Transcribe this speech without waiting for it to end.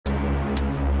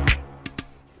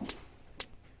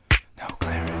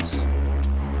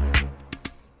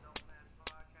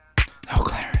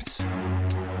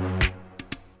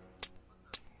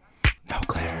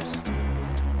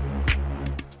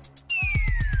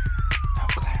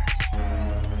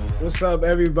What's up,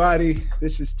 everybody?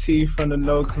 This is T from the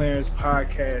No Clearance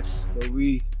Podcast, where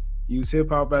we use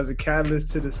hip-hop as a catalyst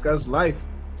to discuss life.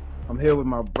 I'm here with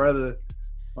my brother,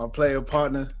 my player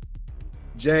partner,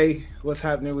 Jay. What's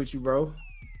happening with you, bro?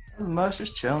 Nothing much,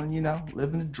 just chilling,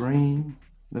 living a dream.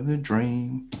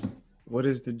 What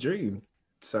is the dream,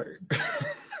 sir?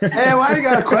 Hey, why you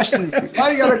got a question?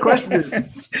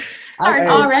 This? Start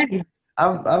already.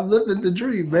 I'm living the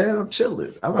dream, man. I'm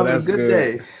chilling. I'm having a good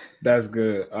day. That's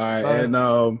good. All right. And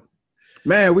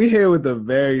man, we here with a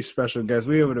very special guest.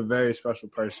 We here with a very special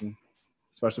person.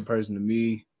 Special person to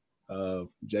me.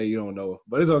 Jay, you don't know,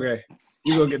 but it's okay.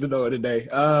 You're gonna get to know it today.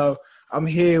 I'm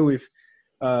here with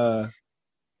I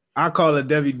call her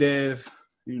Dev.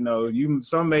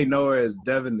 Some may know her as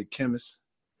Devin the Chemist.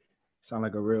 Sound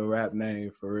like a real rap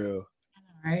name for real. All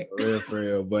right. For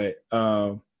real. But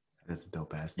that's a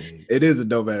dope ass name. It is a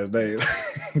dope ass name.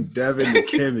 Devin the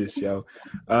Chemist, yo.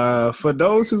 For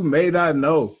those who may not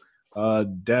know,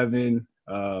 Devin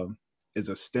is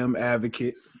a STEM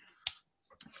advocate.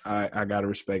 I gotta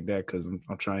respect that because I'm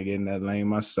trying to get in that lane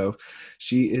myself.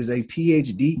 She is a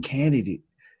PhD candidate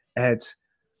at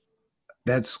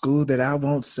that school that I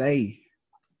won't say.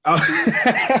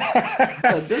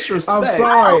 Disrespect. I'm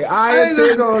sorry. I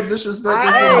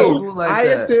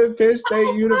attend Penn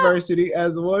State University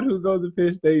as one who goes to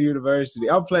Penn State University.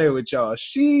 I'm playing with y'all.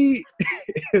 She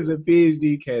is a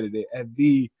PhD candidate at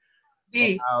the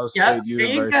Ohio State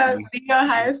University. There you go. The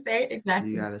Ohio State,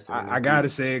 exactly. I gotta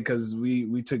say it because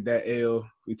we took that L.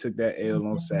 We took that L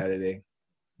on Saturday.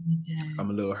 I'm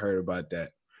a little hurt about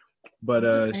that.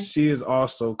 But she is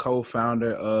also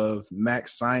co-founder of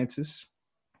Max Scientists.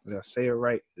 Did I say it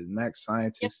right? Is Max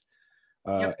Scientists?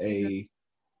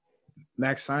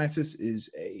 Max Scientists is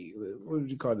what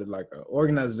would you call it? Like an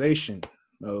organization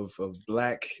of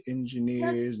Black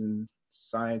engineers and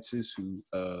scientists who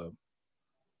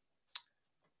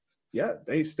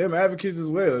they STEM advocates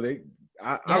as well.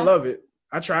 I love it.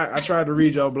 I tried to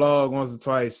read your blog once or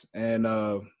twice, and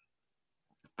I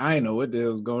didn't know what the hell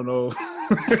was going on.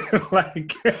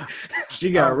 Like,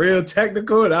 she got real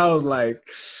technical, and I was like,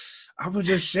 I'm gonna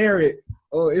just share it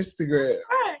on Instagram.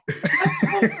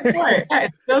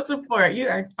 Right. No support. You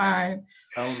are fine.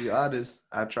 I'll be honest.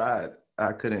 I tried.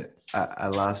 I couldn't. I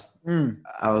lost.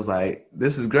 I was like,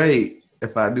 this is great.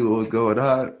 If I knew what was going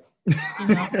on.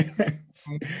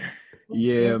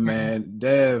 Yeah, man.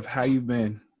 Dev, how you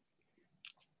been?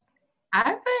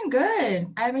 I've been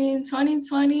good. I mean,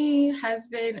 2020 has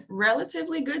been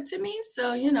relatively good to me.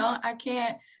 So, I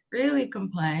can't really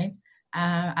complain.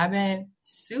 I've been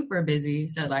super busy.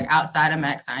 So like outside of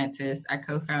Max Scientists, I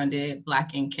co-founded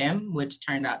Black and Chem, which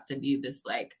turned out to be this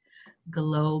like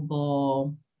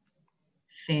global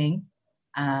thing.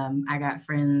 I got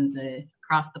friends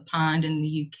across the pond in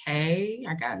the UK.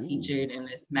 I got featured in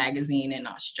this magazine in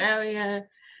Australia.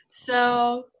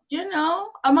 So,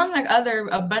 among like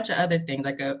a bunch of other things,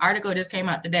 like an article just came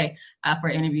out today for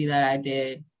an interview that I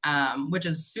did, which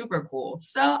is super cool.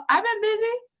 So I've been busy.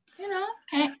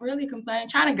 Can't really complain.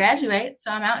 Trying to graduate, so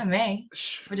I'm out in May,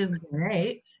 which is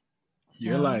great. So,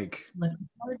 you're like, looking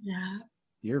for a job.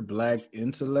 You're Black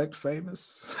intellect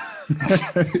famous?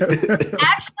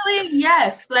 Actually,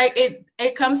 yes. Like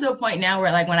it comes to a point now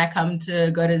where like when I come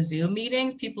to go to Zoom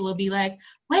meetings, people will be like,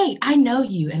 wait, I know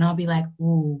you. And I'll be like,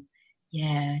 ooh,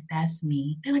 yeah, that's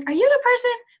me. They're like, are you the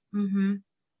person? Mm-hmm.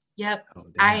 Yep,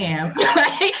 I am.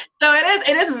 So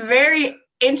it is very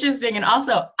interesting and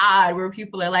also odd where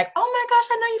people are like, oh my gosh,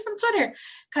 I know you from Twitter.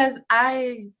 Because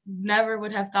I never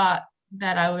would have thought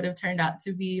that I would have turned out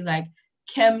to be like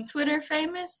Chem Twitter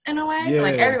famous in a way. Yeah. So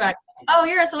like everybody, oh,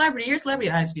 you're a celebrity.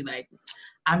 And I just be like,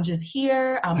 I'm just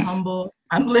here. I'm humble.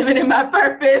 I'm living in my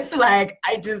purpose. Like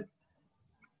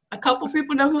a couple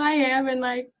people know who I am and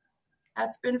like,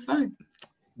 that's been fun.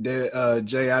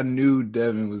 Jay, I knew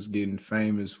Devin was getting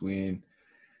famous when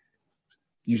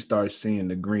you start seeing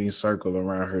the green circle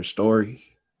around her story.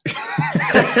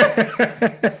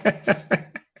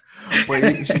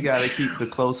 Well, she got to keep the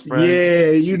close friends.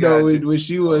 Yeah, when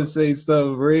she want to say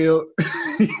something real,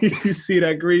 you see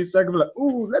that green circle, like,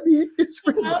 ooh, let me hit this.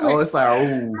 It's like,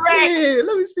 ooh. Right. Yeah,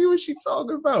 let me see what she's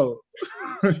talking about.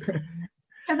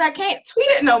 Because I can't tweet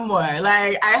it no more.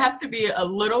 Like, I have to be a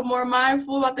little more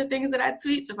mindful about the things that I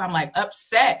tweet. So if I'm like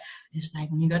upset, it's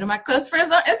like, when you go to my close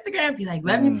friends on Instagram, be like,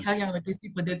 let me tell y'all what these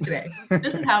people did today.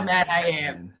 This is how mad I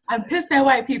am. I'm pissed at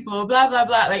white people, blah, blah,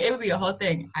 blah. Like, it would be a whole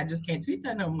thing. I just can't tweet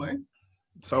that no more.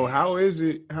 So how is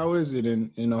it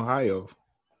in Ohio?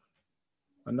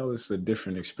 I know it's a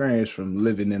different experience from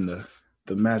living in the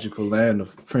magical land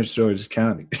of Prince George's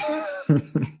County.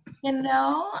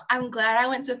 I'm glad I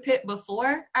went to Pitt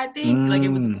before, I think. Like, it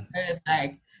was good,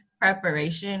 like,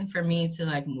 preparation for me to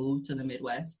like move to the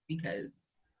Midwest because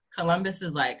Columbus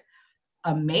is like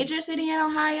a major city in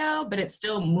Ohio, but it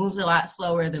still moves a lot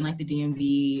slower than like the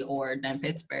DMV or than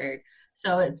Pittsburgh.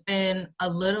 So it's been a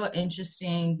little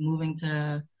interesting moving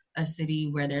to a city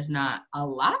where there's not a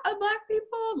lot of Black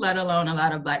people, let alone a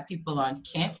lot of Black people on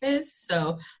campus.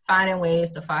 So finding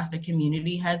ways to foster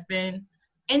community has been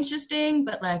interesting,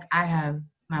 but like I have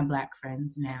my Black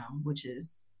friends now, which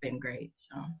has been great.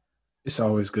 So it's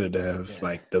always good to have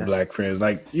like the Black friends.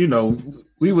 Like, you know,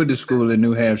 we went to school in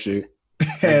New Hampshire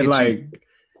and like,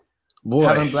 boy.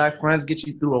 Having Black friends get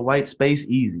you through a white space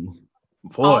easy.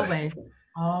 Boy.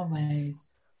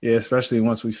 Always. Yeah, especially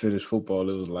once we finished football,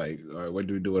 it was like, all right, what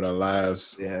do we do with our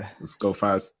lives? Yeah. Let's go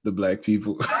find the Black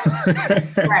people.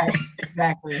 Right.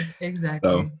 Exactly.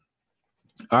 So,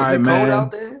 all right, is it man. cold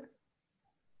out there?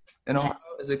 In Ohio,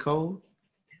 is it cold?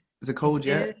 Is it cold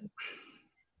yet?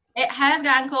 It has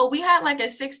gotten cold. We had like a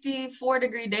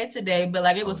 64-degree day today, but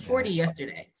like it was 40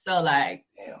 yesterday. So like,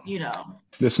 you know.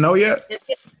 The snow yet?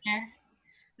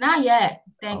 Not yet.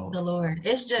 Thank the Lord.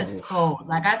 It's just cold.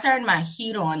 Like I turned my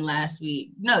heat on last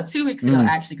week. No, 2 weeks ago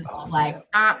actually, because I was like,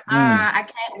 I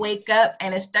can't wake up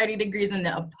and it's 30 degrees in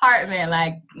the apartment.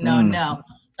 Like, no.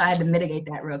 So I had to mitigate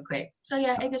that real quick. So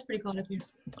yeah, it gets pretty cold up here.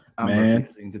 I'm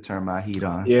refusing to turn my heat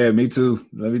on. Yeah, me too.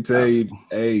 Let me tell you,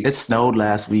 hey, it snowed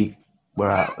last week where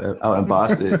out in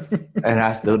Boston, and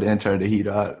I still didn't turn the heat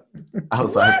on. I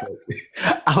was like,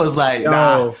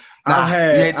 nah, you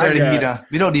ain't turn the heat on.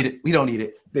 We don't need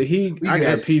it. The heat. I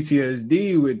got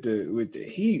PTSD with the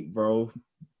heat, bro.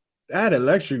 That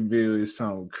electric bill is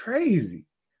something crazy.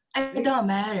 It don't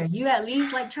matter. You at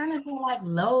least like turn it to like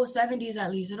low 70s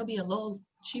at least. It'll be a little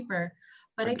cheaper,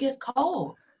 but it gets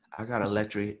cold. I got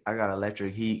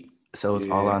electric heat, so it's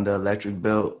all on the electric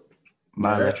bill.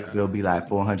 My electric bill be like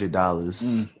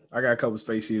 $400. I got a couple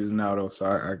space heaters now though, so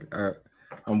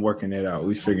I'm working it out.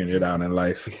 We figuring it out in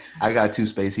life. I got 2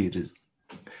 space heaters.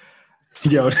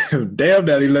 Yo, damn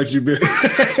that electric bill.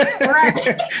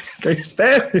 Right. Can't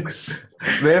stand this.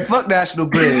 Man, fuck National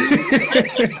Grid.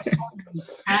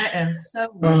 I am so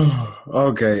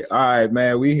okay. All right,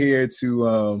 man. We here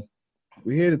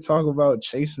to talk about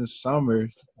Chasing Summer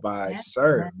by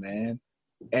Sir, man.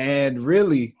 And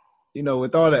really, you know,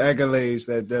 with all the accolades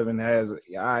that Devin has,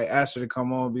 I asked her to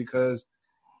come on because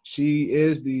she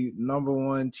is the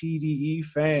 #1 TDE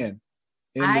fan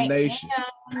in the nation.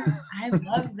 I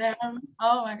love them.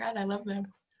 Oh my God, I love them.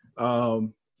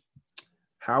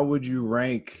 How would you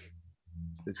rank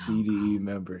the TDE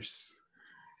members?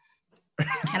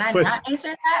 Can I not answer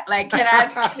that? Like, can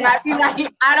I be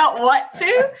like, I don't want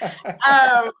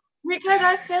to? Because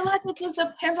I feel like it just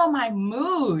depends on my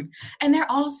mood. And they're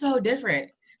all so different.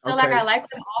 So like I like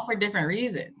them all for different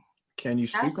reasons. Can you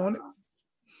speak on it?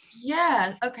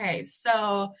 Yeah. Okay.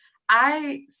 So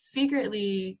I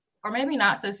secretly, or maybe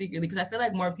not so secretly, because I feel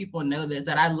like more people know this,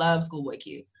 that I love Schoolboy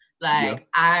Q. Like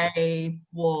I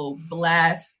will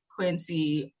blast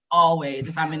Quincy always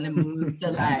if I'm in the mood to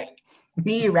like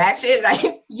be ratchet.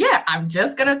 Like, yeah, I'm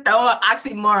just gonna throw an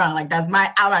oxymoron. Like that's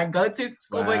my go-to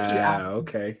Schoolboy Q album.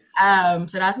 Okay.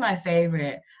 So that's my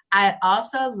favorite. I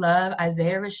also love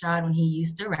Isaiah Rashad when he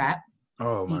used to rap.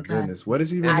 Oh my goodness. What has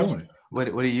he been doing?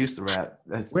 What he used to rap?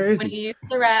 Where is he? When he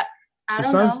used to rap, The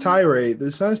Sun's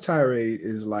Tirade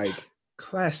is like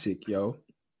classic, yo.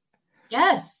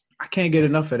 Yes. I can't get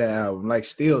enough of that album. Like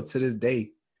still to this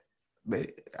day.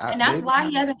 And that's why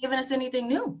he hasn't given us anything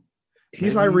new.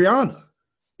 He's like Rihanna.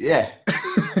 Yeah.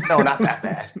 No, not that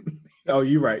bad. Oh,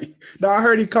 you're right. No, I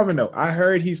heard he's coming though. I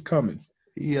heard he's coming.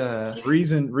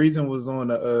 Reason was on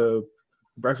the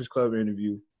Breakfast Club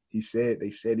interview. They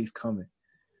said he's coming.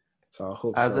 So I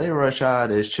hope Isaiah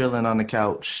Rashad is chilling on the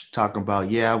couch talking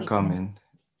about, I'm coming.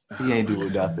 He ain't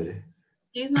doing nothing.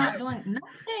 He's not doing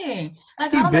nothing.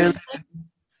 Like I don't understand.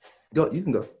 Go, you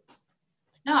can go.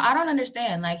 No, I don't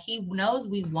understand. Like he knows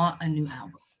we want a new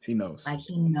album. He knows. Like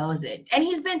he knows it. And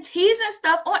he's been teasing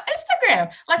stuff on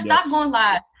Instagram. Like stop going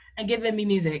live and giving me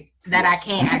music that I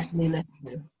can't actually listen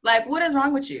to. Like what is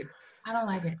wrong with you? I don't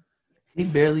like it. He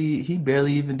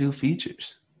barely even do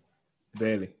features.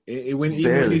 Barely. Even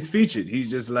when he's featured, he's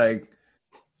just like,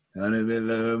 I don't even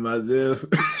love myself.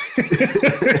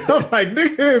 I'm like,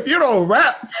 nigga, if you don't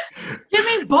rap, give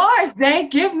me bars, Zay.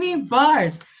 Give me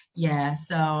bars. Yeah,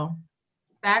 so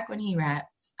back when he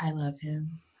raps, I love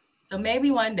him. So maybe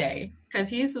one day, because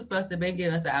he's supposed to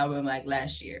give us an album like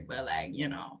last year, but like, you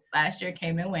know, last year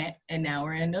came and went, and now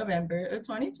we're in November of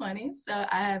 2020. So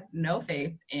I have no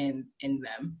faith in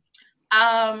them.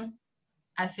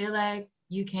 I feel like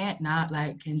you can't not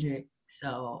like Kendrick,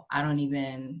 so I don't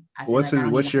even.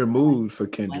 What's your mood for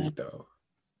Kendrick though?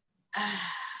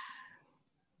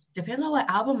 depends on what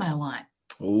album I want.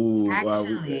 Ooh,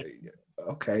 actually.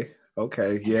 Okay.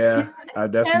 Yeah, I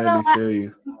definitely feel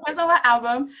you. Depends on what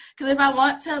album. Because if I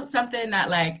want something that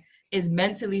like is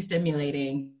mentally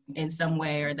stimulating in some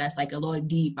way, or that's like a little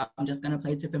deep, I'm just gonna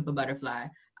play To Pimp a Butterfly.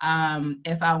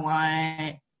 If I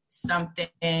want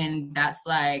something that's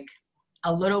like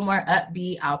a little more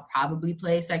upbeat, I'll probably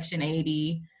play Section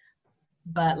 80.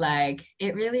 But like,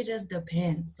 it really just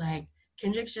depends. Like,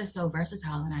 Kendrick's just so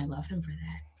versatile, and I love him for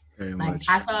that. Very like much.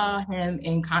 I saw him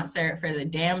in concert for the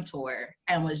Damn tour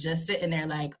and was just sitting there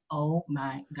like, oh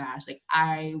my gosh, like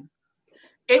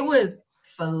it was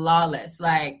flawless.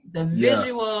 Like the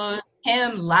visual,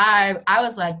 him live, I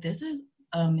was like, this is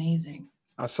amazing.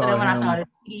 I saw him. When I saw the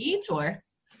TDE tour,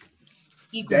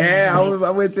 damn, I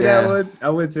went to that one. I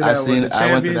went to that one. The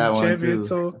champion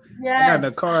tour. Yes. I got in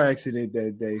a car accident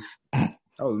that day.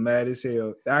 I was mad as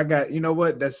hell. I got, you know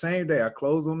what? That same day, I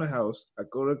closed on the house. I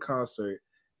go to the concert.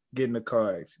 Get in the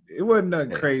car accident. It wasn't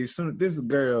nothing crazy. This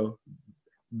girl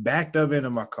backed up into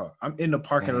my car. I'm in the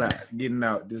parking lot getting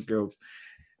out. This girl,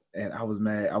 and I was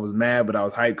mad. I was mad, but I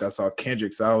was hyped. I saw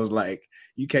Kendrick, so I was like,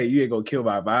 "You ain't gonna kill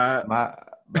my vibe." My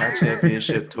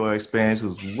championship tour experience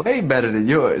was way better than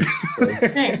yours.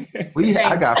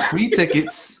 I got free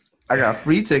tickets.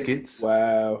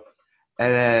 Wow.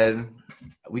 And then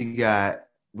we got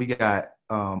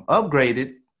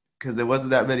upgraded because there wasn't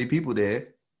that many people there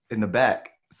in the back.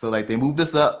 So like they moved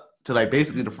us up to like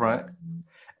basically the front.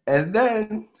 And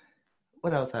then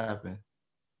what else happened?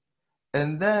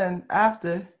 And then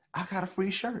after, I got a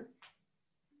free shirt.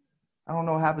 I don't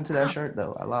know what happened to that shirt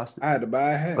though. I lost it. I had to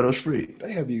buy a hat. But it was free.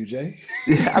 They have you, Jay.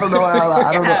 Yeah, I don't know.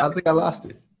 I don't know. I think I lost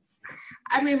it.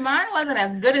 I mean, mine wasn't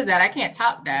as good as that. I can't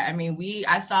top that. I mean,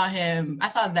 I saw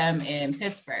them in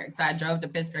Pittsburgh. So I drove to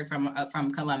Pittsburgh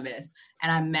from Columbus,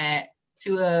 and I met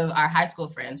two of our high school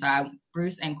friends. So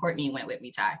Bruce and Courtney went with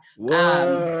me, Ty.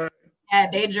 What?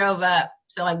 And they drove up.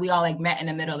 So like we all like met in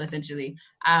the middle essentially.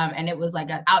 And it was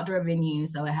like an outdoor venue.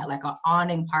 So it had like an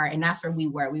awning part. And that's where we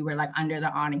were. We were like under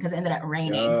the awning because it ended up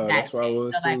raining. Yeah, that's where I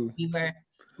was so, too. Like,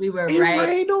 we were it right. It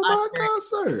rained on my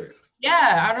concert.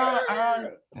 Yeah, I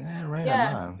don't. It rained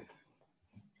on mine.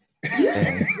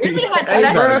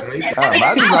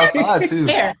 I was outside too.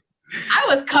 I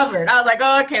was covered. I was like,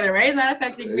 oh, okay, the rain's not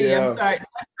affecting me. Yeah. I'm sorry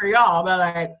for y'all, but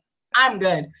like, I'm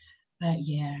good. But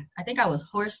yeah, I think I was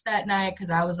hoarse that night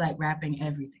because I was like rapping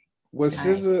everything. Was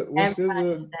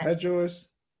SZA at yours?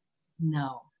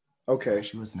 No. Okay.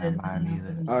 She wasn't at mine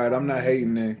either. All right, I'm not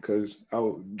hating it because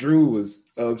Drew was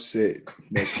upset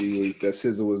that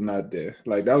SZA was not there.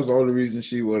 Like that was the only reason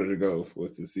she wanted to go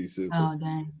was to see SZA. Oh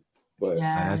dang. But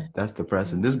yeah. That's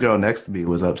depressing. This girl next to me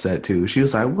was upset too. She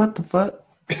was like, "What the fuck?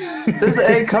 This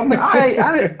ain't coming.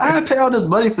 I pay all this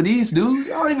money for these dudes.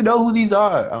 I don't even know who these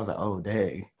are." I was like, "Oh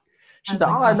dang." She's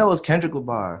like, "All I know is Kendrick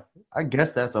Lamar. I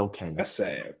guess that's okay." That's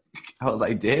sad. I was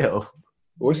like, "Damn."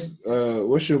 What's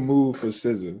your move for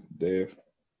SZA, Dave?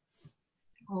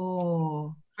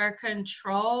 Oh, for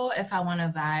Control, if I want to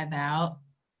vibe out,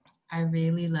 I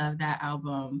really love that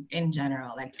album in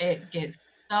general. Like it gets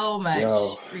so much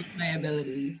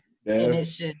replayability, and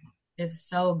it's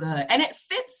so good, and it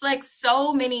fits like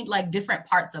so many like different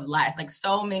parts of life, like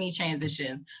so many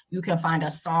transitions. You can find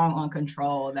a song on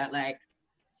Control that like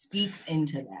speaks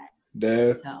into that.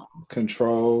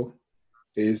 Control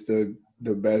is the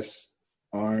best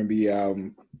R&B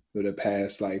album for the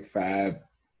past like five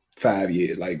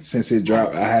years. Like since it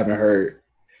dropped, I haven't heard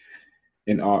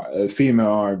a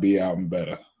female R&B album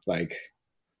better. Like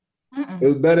it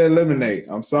was better than Lemonade.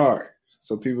 I'm sorry.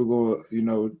 So people go,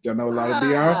 y'all know a lot of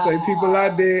Beyonce people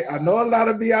out there. I know a lot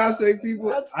of Beyonce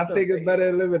people. I think it's better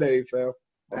than Lemonade, fam.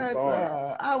 I'm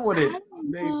sorry. I wouldn't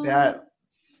make that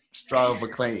strong of a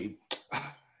claim.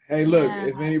 Hey, look,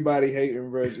 if anybody hating,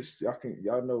 bro, just y'all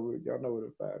know where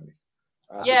to find me.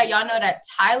 Y'all know that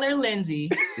Tyler Lindsay.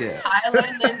 Yeah. Tyler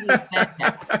Lindsay said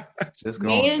that.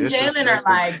 Me and Jalen are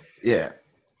like,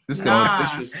 just gonna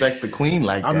disrespect the queen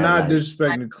like I'm that. not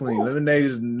disrespecting the queen. Lemonade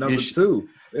is number 2.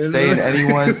 Saying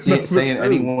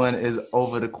anyone is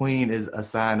over the queen is a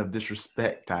sign of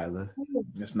disrespect, Tyler.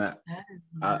 It's not.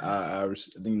 I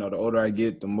the older I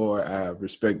get, the more I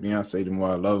respect Beyonce, the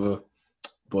more I love her.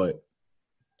 But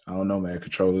I don't know, man.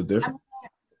 Control is different.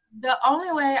 The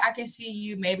only way I can see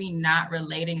you maybe not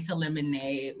relating to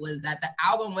Lemonade was that the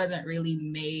album wasn't really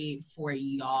made for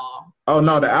y'all. Oh,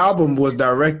 no, the album was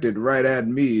directed right at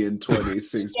me in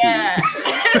 2016. Yeah.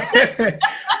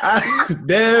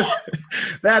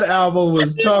 That album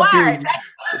was talking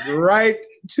right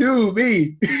to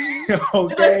me. Okay.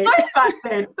 It was first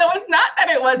then, so it's not that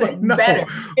it wasn't better.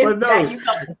 It's that you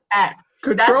felt attacked.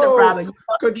 That's the problem.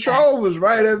 Control was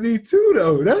right at me too,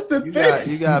 though. That's the thing.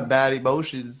 You got bad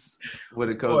emotions when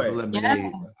it comes to Lemonade.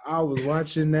 Yeah. I was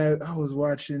watching that. I was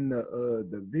watching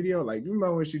the video. Like, you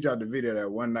remember when she dropped the video that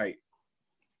one night,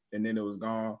 and then it was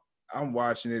gone? I'm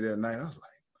watching it at night. I was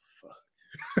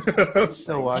like, fuck. You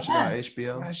still watching on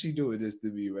HBO? How's she doing this to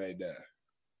me right now?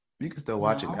 You can still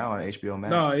watch it now on HBO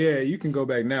Max. No, yeah, you can go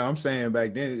back now. I'm saying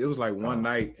back then it was like one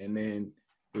night, and then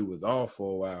it was off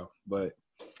for a while. But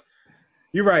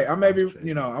you're right. I'm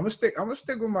gonna stick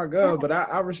with my girls, but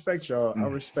I respect y'all. I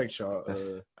respect y'all.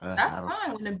 That's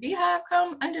fine. When the Beehive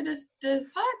come under this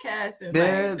podcast, and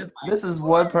man, this is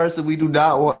one person we do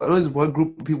not want. This is one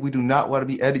group of people we do not want to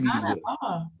be enemies with.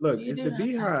 Look, if the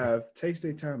Beehive takes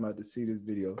their time out to see this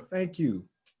video, thank you.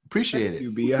 Appreciate it.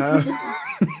 You Beehive.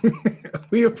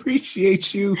 We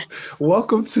appreciate you.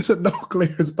 Welcome to the No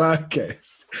Clearance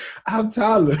Podcast. I'm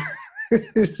Tyler.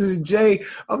 This is Jay.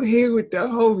 I'm here with the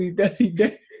homie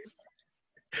Devin.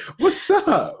 What's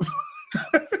up?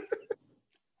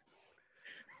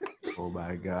 Oh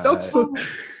my God.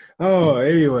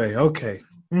 Anyway, okay.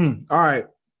 All right.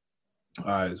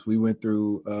 So we went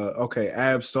through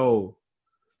Ab Soul.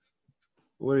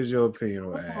 What is your opinion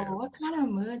on Ab? What kind of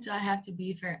mood do I have to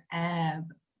be for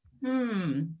Ab?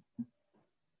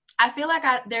 I feel like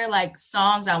they're like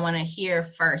songs I want to hear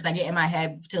first. I get in my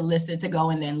head to go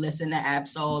and then listen to Ab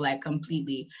Soul like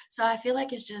completely. So I feel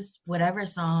like it's just whatever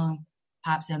song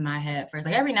pops in my head first.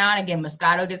 Like every now and again,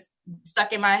 Moscato gets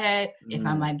stuck in my head if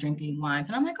I'm like drinking wine.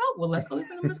 So I'm like, oh, well, let's go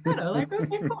listen to Moscato. Like,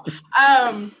 okay, cool.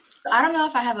 So I don't know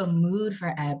if I have a mood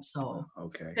for Ab Soul.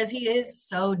 Okay. Because he is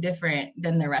so different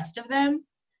than the rest of them.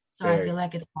 So I feel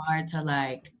like it's hard to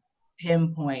like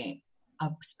pinpoint a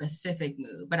specific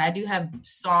mood, but I do have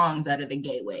songs that are the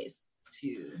gateways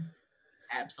to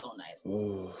Ab Soul nights.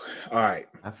 Ooh, all right.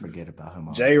 I forget about him.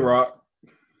 J-Rock,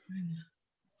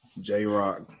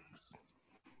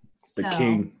 the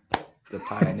king, the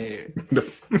pioneer.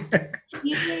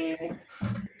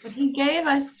 He gave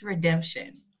us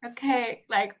redemption. Okay,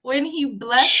 like when he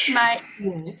blessed my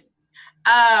ears,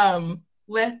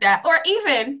 with that, or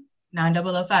even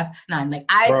 90059. Like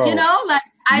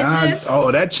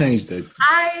that changed it.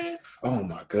 Oh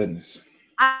my goodness.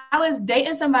 I was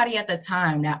dating somebody at the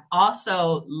time that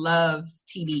also loves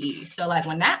TDE. So like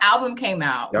when that album came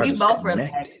out, we both were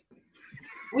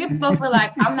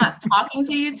like, I'm not talking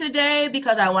to you today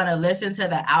because I want to listen to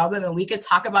the album and we could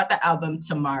talk about the album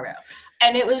tomorrow.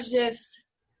 And it was just,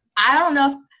 I don't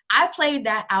know if I played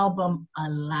that album a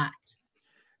lot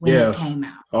when it came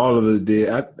out. All of us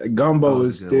did. Gumbo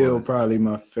is still probably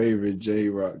my favorite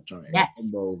J-Rock joint. Yes.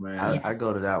 Gumbo, man. I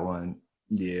go to that one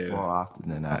more often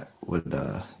than I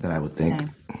would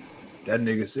think. That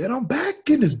nigga said, I'm back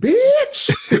in this bitch.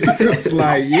 It's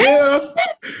like, yeah.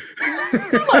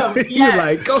 You're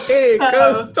like, go ahead,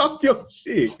 cuz, talk your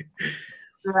shit.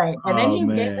 Right. And then he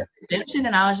gave us redemption,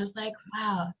 and I was just like,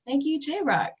 wow, thank you,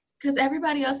 J-Rock. Because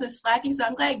everybody else is slacking, so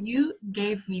I'm glad you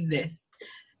gave me this.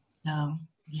 So,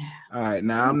 yeah. All right.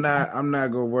 Now, I'm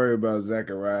not going to worry about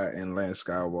Zachariah and Lance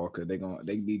Skywalker.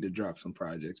 They need to drop some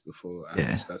projects before I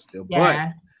discuss them.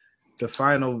 Yeah. But the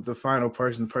final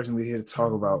person we're here to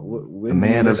talk about. The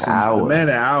man of the hour. The man of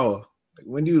the hour.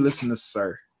 When do you listen to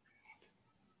Sir?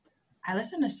 I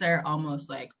listen to Sir almost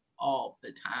like all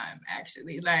the time,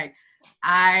 actually. Like,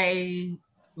 I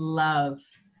love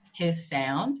his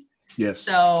sound. Yes.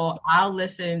 So I'll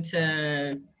listen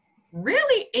to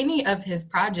really any of his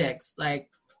projects, like,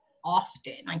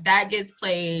 often. Like, that gets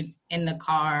played in the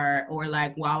car or,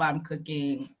 like, while I'm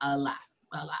cooking a lot.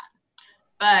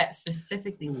 But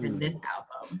specifically for this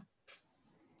album,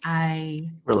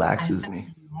 relaxes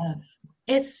me.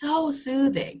 It's so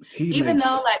soothing. Even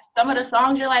though, like, some of the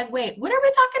songs you're like, wait, what are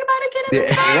we talking about again in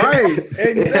this song? Right,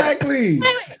 exactly.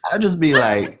 Wait. I'll just be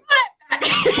like,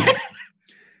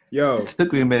 yo. It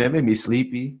took me a minute. It made me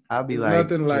sleepy. I'll be like,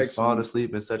 just fall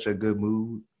asleep in such a good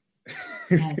mood.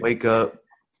 Wake up.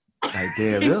 Like,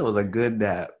 damn, this was a good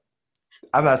nap.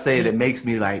 I'm not saying it makes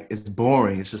me like, it's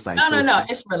boring. It's just like, no.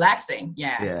 It's relaxing.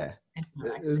 Yeah. Yeah.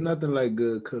 There's nothing like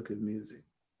good cooking music.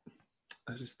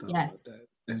 I just thought about that.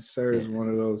 And Sir is one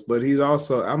of those. But he's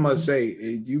also, I must say,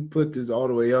 if you put this all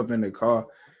the way up in the car,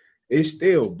 it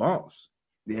still bumps.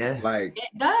 Yeah. Like,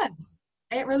 it does.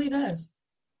 It really does.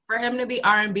 For him to be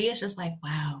R&B, it's just like,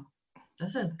 wow,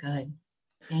 this is good.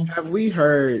 Have we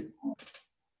heard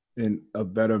a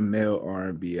better male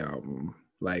R&B album,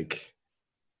 like,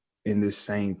 in this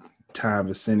same time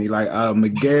vicinity? Like,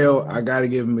 Miguel, I got to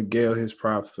give Miguel his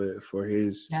props for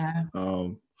his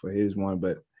one,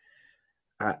 but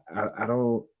I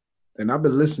don't, and I've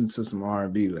been listening to some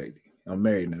R&B lately, I'm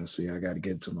married now, see, I got to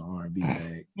get to my R&B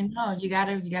bag. You know, you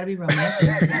gotta be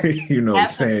romantic. You know what I'm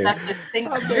saying?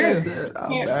 I'm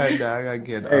married now. I gotta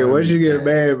get. Hey, once you get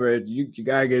married, bro, you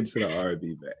gotta get to the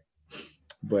R&B bag.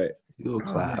 But you a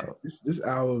cloud. This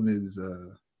album is,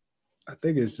 I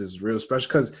think it's just real special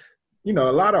because, you know,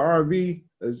 a lot of R&B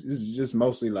is just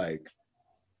mostly like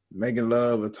making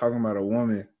love or talking about a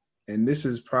woman, and this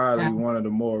is probably one of the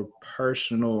more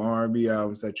personal R&B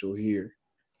albums that you'll hear.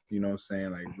 You know what I'm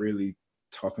saying? Like really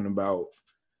talking about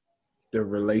the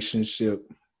relationship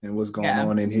and what's going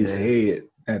on in his head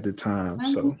at the time.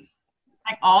 Mm-hmm. So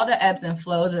like all the ebbs and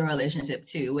flows of a relationship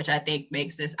too, which I think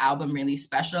makes this album really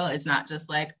special. It's not just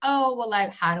like, oh, well,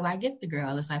 like, how do I get the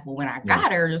girl? It's like, well, when I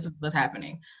got her, this is what's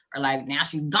happening. Or like, now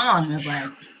she's gone. And it's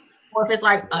like, or if it's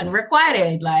like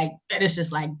unrequited, like, it's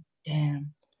just like,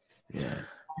 damn. Yeah.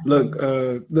 Look,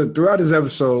 throughout this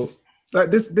episode, like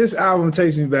this album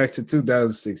takes me back to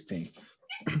 2016.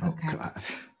 Okay. God.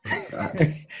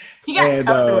 He got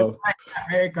comfortable.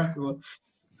 Very comfortable.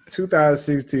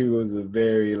 2016 was a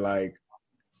very like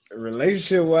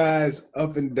relationship wise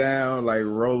up and down like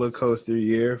roller coaster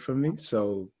year for me.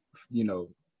 So, you know,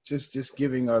 just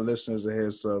giving our listeners a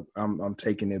heads up, I'm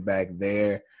taking it back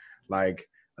there. Like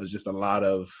there's just a lot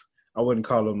of, I wouldn't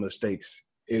call them mistakes.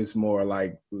 It's more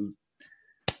like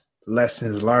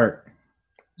lessons learned.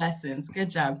 Lessons. Good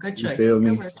job. Good choice. You feel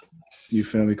me? Good You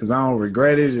feel me? Because I don't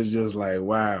regret it. It's just like,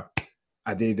 wow,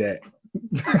 I did that.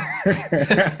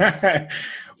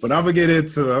 But I'm gonna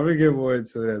get more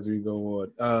into it as we go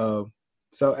on.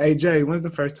 So AJ, when's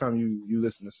the first time you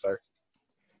listened to Sir?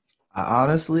 I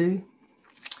honestly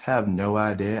have no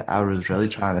idea. I was really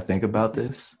trying to think about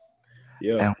this.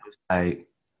 Yeah. And was like,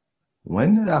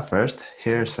 when did I first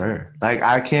hear Sir? Like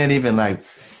I can't even like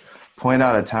point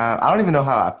out a time. I don't even know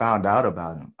how I found out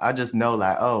about him. I just know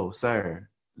like, oh, Sir,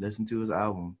 listen to his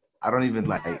album. I don't even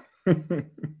like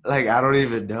like I don't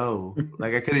even know.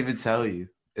 Like I couldn't even tell you.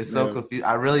 It's so confused.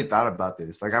 I really thought about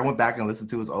this. Like I went back and listened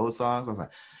to his old songs. I was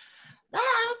like,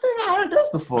 I don't think I heard this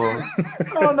before.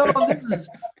 I don't know if this is.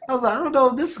 I was like, I don't know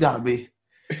if this got me.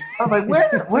 I was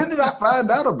like, when did I find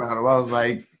out about him? I was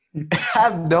like, I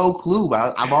have no clue.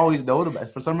 I've always known about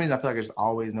it. For some reason, I feel like I just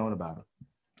always known about him.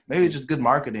 Maybe it's just good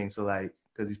marketing. So like,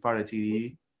 because he's part of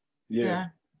TDE. Yeah.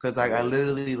 Because like I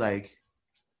literally like,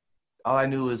 all I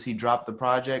knew was he dropped the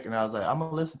project, and I was like, I'm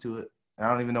gonna listen to it. And I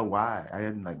don't even know why. I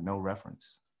had like no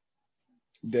reference.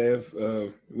 Dev,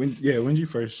 when did you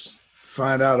first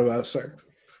find out about Sir?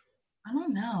 I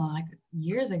don't know, like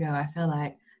years ago, I feel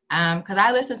like. Because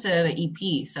I listened to the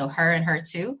EP, so Her and Her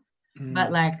Too.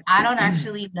 But like I don't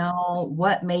actually know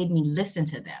what made me listen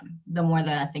to them the more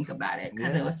that I think about it,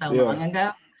 because it was so long ago.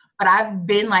 But I've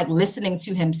been like listening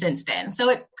to him since then. So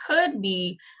it could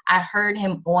be I heard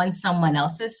him on someone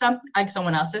else's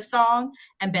song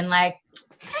and been like,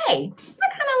 hey, I kind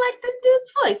of like this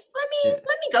dude's voice. Let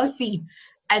me go see.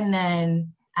 And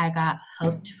then I got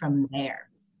hooked from there.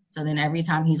 So then every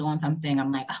time he's on something,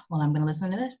 I'm like, oh, well, I'm going to listen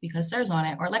to this because Sir's on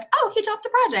it. Or like, oh, he dropped a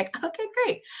project. Okay,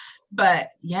 great.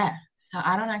 But yeah, so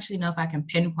I don't actually know if I can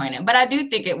pinpoint it. But I do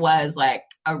think it was like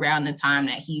around the time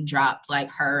that he dropped like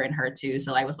Her and Her Too.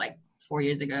 So like it was like 4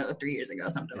 years ago, 3 years ago,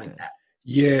 something like that.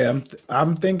 Yeah,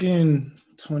 I'm thinking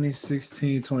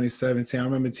 2016, 2017. I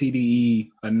remember TDE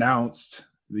announced,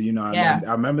 I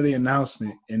remember the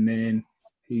announcement, and then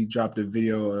he dropped a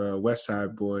video, West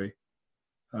Side Boy,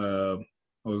 or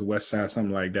was West Side,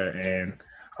 something like that. And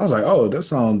I was like, oh, that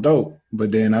song dope.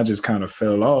 But then I just kind of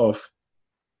fell off.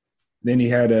 Then he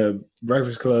had a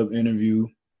Breakfast Club interview.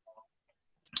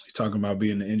 He's talking about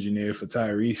being the engineer for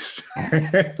Tyrese,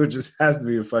 which just has to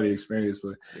be a funny experience.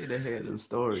 But they had them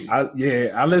stories.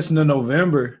 I listened to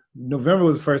November. November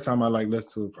was the first time I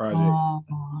listened to a project. Oh,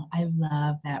 I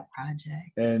love that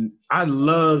project. And I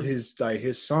love his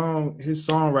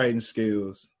songwriting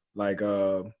skills. Like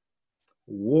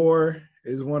War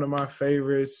is one of my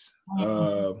favorites.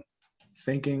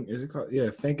 Thinking, is it called? Yeah,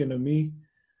 Thinking of Me.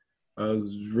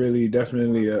 Was really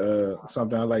definitely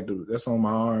something I like to. That's on my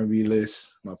R&B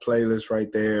list, my playlist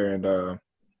right there. And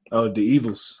The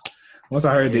Evils. Once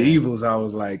I heard The Evils, I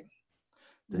was like,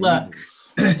 look,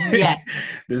 yeah,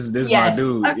 this is my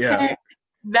dude. Okay. Yeah,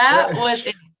 that was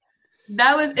it.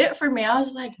 That was it for me. I was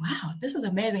just like, wow, this is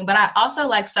amazing. But I also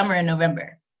like Summer in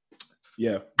November.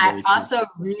 Yeah, I also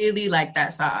really like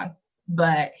that song.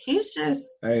 But he's just,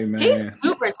 he's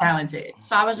super talented.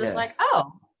 So I was just like,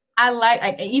 oh, I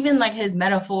like even like his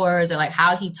metaphors or like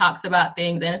how he talks about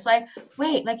things. And it's like,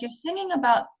 wait, like you're singing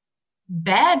about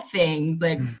bad things,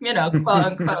 like, quote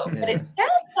unquote. But it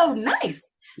sounds so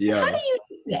nice. Yeah. How do you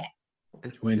do that?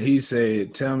 When he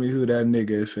said, tell me who that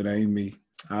nigga if it ain't me.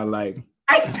 I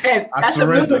I said, I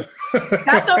surrender.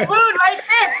 That's a mood right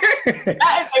there.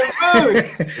 That is a mood.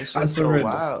 It's I just so surrender.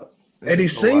 wild. And he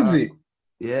sings it.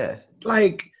 Yeah.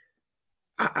 Like,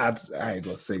 I ain't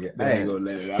gonna sing it. I ain't gonna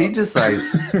let it out. He just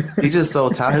so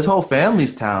talented. His whole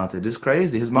family's talented. It's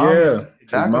crazy. His mom is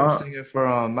backup singer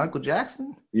for Michael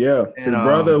Jackson. Yeah. And, his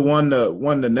brother won the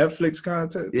Netflix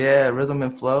contest. Yeah, Rhythm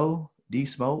and Flow, D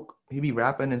Smoke. He be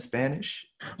rapping in Spanish.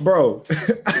 Bro,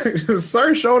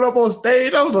 Sir showed up on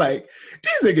stage. I was like,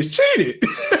 these niggas cheated.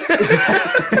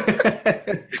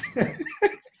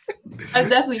 That's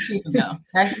definitely cheating though.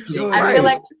 That's cheating. I feel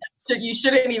like you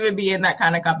shouldn't even be in that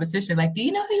kind of competition. Like, do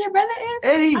you know who your brother is?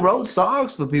 And he wrote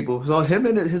songs for people. So him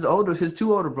and his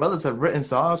two older brothers have written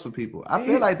songs for people. I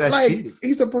feel like that's cheating.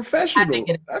 He's a professional.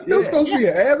 That's supposed to be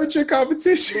an amateur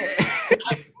competition.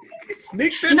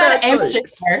 Sneaks in not an amateur,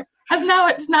 sir.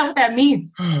 That's not what that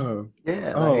means.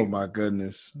 Yeah. Oh my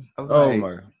goodness. Oh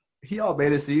my. He all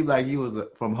made it seem like he was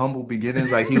from humble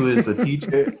beginnings, like he was a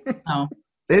teacher. No.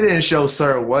 They didn't show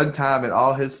Sir one time in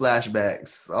all his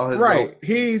flashbacks.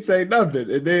 He ain't say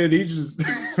nothing. And then he just,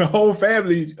 the whole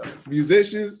family,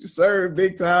 musicians, Sir,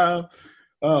 big time.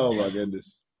 Oh my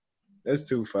goodness. That's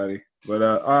too funny. But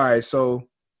all right,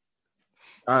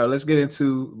 let's get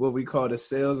into what we call the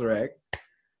sales rack.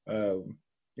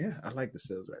 Yeah, I like the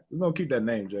sales rack. We're gonna keep that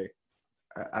name, Jay.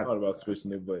 I thought about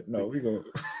switching it, but no, we're gonna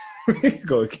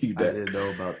keep that. I didn't know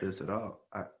about this at all.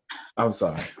 I'm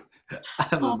sorry.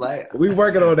 I was like, we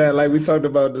working on that, like we talked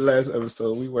about the last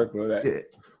episode. We working on that. Yeah.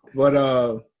 But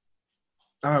all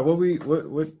right,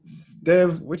 what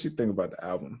Dev, what you think about the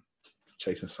album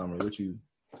Chasing Summer?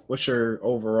 What's your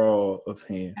overall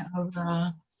opinion?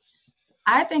 Overall,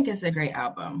 I think it's a great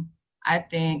album. I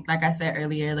think, like I said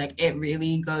earlier, like it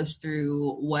really goes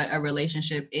through what a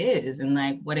relationship is and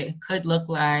like what it could look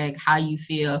like, how you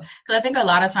feel. Because I think a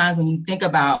lot of times when you think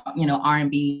about,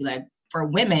 R&B, like for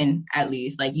women at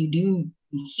least, like you do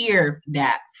hear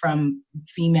that from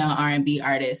female R&B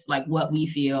artists, like what we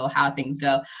feel, how things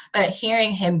go. But hearing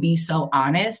him be so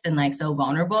honest and like so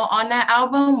vulnerable on that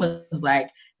album was like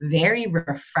very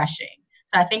refreshing.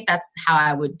 So I think that's how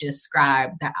I would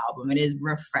describe the album. It is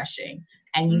refreshing.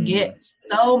 And you get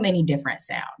so many different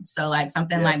sounds. So like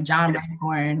something like John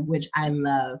Redcorn, which I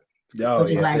love,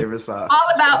 which is like all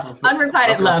about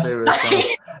unrequited love.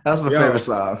 That's my favorite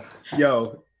song.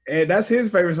 Yo, and that's his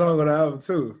favorite song on the album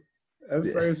too.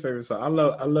 That's his favorite song. I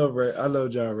love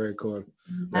John Redcorn.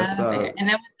 And then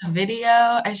with the video,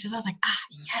 I was like,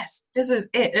 yes, this was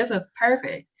it. This was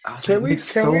perfect. It makes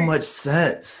so much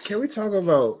sense. Can we talk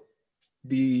about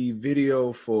the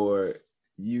video for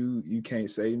You Can't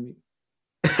Save Me?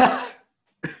 That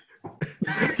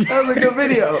was a good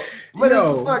video. But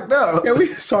it's fucked up. Can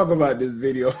we talk about this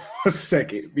video for a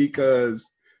second?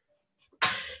 Because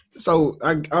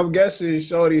I'm guessing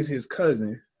Shorty's his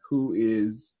cousin, who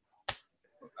is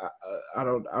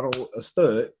a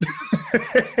stud.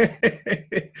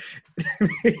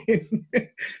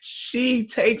 She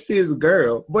takes his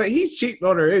girl, but he's cheating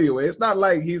on her anyway. It's not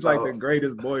like he's like the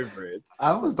greatest boyfriend.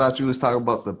 I always thought you was talking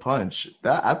about the punch.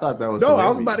 I thought that was hilarious. I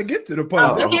was about to get to the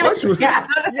punch. I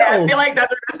feel like that's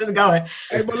where this is going.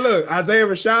 Hey, but look, Isaiah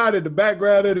Rashad in the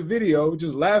background of the video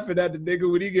just laughing at the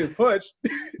nigga when he gets punched.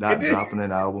 Not dropping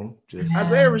an album. Just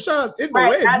Isaiah Rashad's in the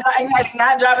way.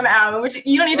 Not dropping an album, which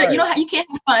you don't need to, you can't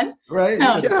have fun. Right.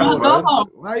 No, go home.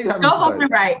 Why are you having fun? Go home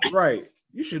and write. Right.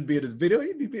 You shouldn't be in this video.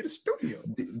 You need to be in the studio.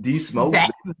 D-Smoke.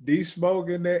 Exactly. D-Smoke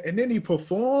in there. And then he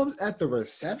performs at the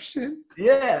reception.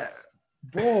 Yeah.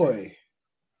 Boy.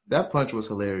 That punch was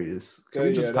hilarious. Can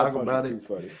we just talk about it?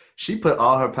 Funny. She put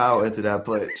all her power into that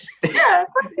punch. Yeah.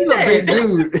 He's a big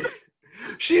dude.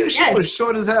 She was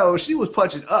short as hell. She was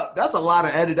punching up. That's a lot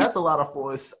of edit. That's a lot of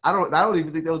force. I don't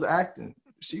even think that was acting.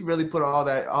 She really put all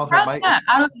her mic. I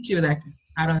don't think she was acting.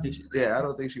 I don't think she was. Yeah, I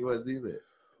don't think she was either.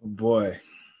 Boy,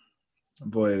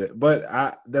 but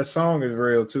that song is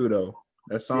real too, though.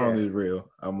 That song is real,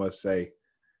 I must say.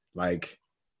 Like,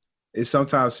 it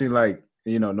sometimes seems like,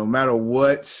 no matter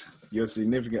what your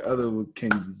significant other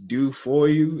can do for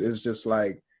you, it's just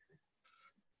like,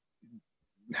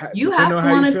 you have to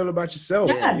how you feel about yourself.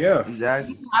 Yeah,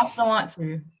 exactly. You have to want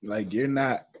to. Like, you're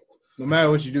not, no matter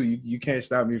what you do, you can't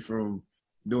stop me from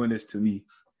doing this to me.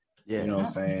 Yeah. You know what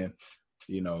I'm saying?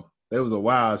 There was a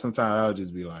while, sometimes I would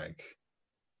just be like,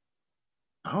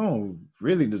 I don't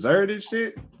really deserve this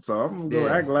shit, so I'm gonna go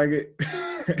act like it.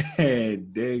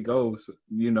 And there it goes.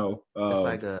 It's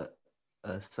like a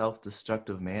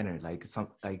self-destructive manner, like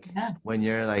when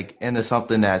you're like into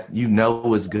something that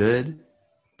is good,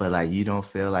 but like you don't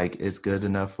feel like it's good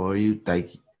enough for you,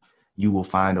 like you will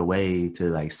find a way to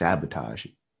like sabotage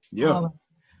it. Yeah.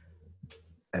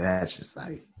 And that's just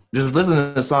like, just listening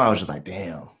to the song, I was just like,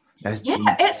 damn, that's deep.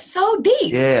 It's so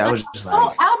deep. Yeah, I was just the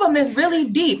whole album is really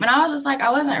deep. And I was just like, I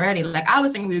wasn't ready. Like, I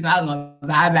was thinking I was going to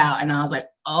vibe out. And I was like,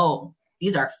 oh,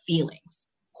 these are feelings.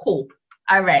 Cool.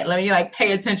 All right, let me like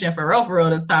pay attention for real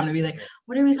this time to be like,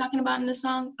 what are we talking about in this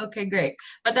song? Okay, great.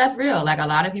 But that's real. Like, a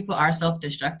lot of people are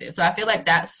self-destructive. So I feel like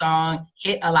that song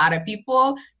hit a lot of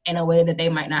people in a way that they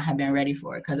might not have been ready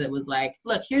for it, because it was like,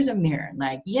 look, here's a mirror.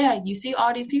 Like, yeah, you see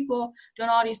all these people doing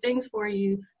all these things for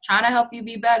you, trying to help you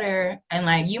be better. And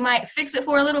like, you might fix it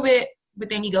for a little bit, but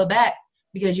then you go back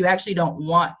because you actually don't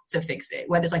want to fix it.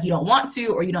 Whether it's like you don't want to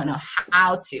or you don't know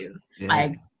how to. Yeah.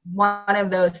 Like, one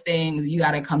of those things you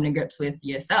got to come to grips with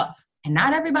yourself. And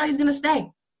not everybody's going to stay.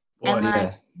 And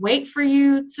like, wait for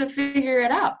you to figure it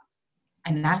out.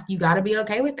 And you got to be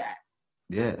okay with that.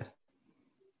 Yeah.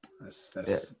 That's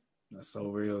so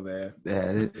real, man.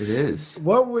 Yeah, it is.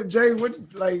 What would have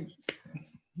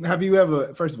you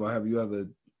ever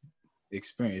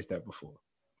experienced that before?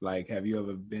 Like, have you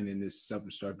ever been in this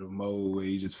self-destructive mode where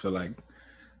you just feel like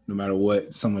no matter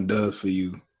what someone does for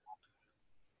you,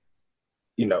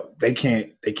 you know, they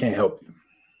can't help you?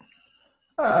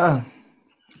 I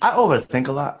overthink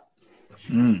a lot.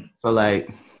 So like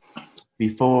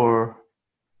before,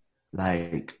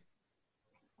 like,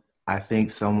 I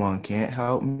think someone can't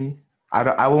help me. I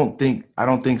don't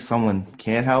think someone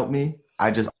can help me. I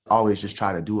just always just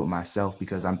try to do it myself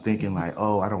because I'm thinking like,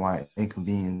 oh, I don't want to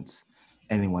inconvenience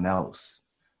anyone else.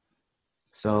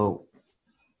 So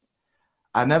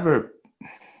I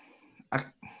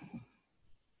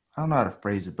don't know how to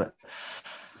phrase it, but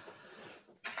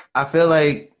I feel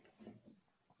like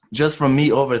just from me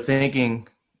overthinking,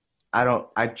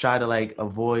 I try to like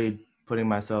avoid putting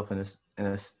myself to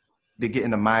get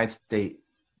in the mind state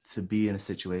to be in a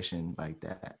situation like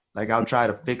that. Like, I'll try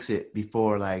to fix it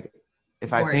before it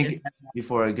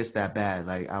gets that bad.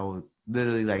 Like, I will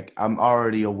literally, like, I'm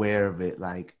already aware of it,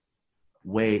 like,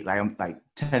 I'm like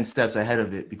 10 steps ahead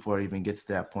of it before it even gets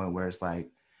to that point where it's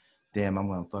like, damn, I'm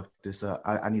gonna fuck this up.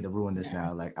 I need to ruin this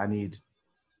now. Like, I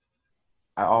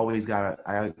always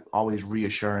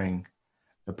reassuring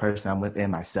the person I'm with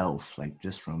and myself, like,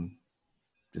 just on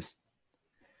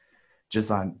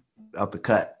out the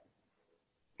cut.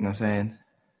 You know what I'm saying?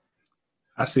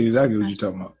 I see exactly what you're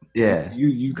talking about. Yeah.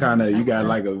 You got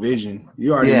like a vision.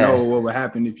 You already know what would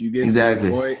happen if you get to this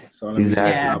point. So let me just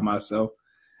stop myself.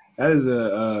 That is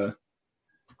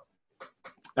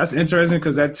that's interesting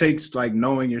because that takes like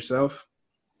knowing yourself.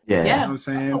 Yeah. You know what I'm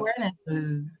saying? Awareness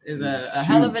is a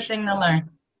hell of a thing to learn.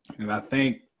 And I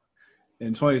think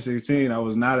in 2016, I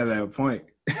was not at that point.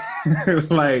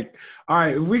 Like, all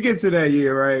right, if we get to that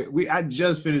year, right? I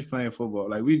just finished playing football.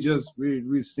 Like, we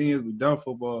seniors, we done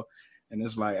football, and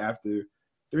it's like after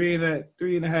three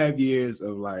and a half years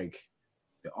of like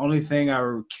the only thing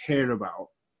I cared about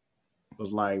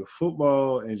was like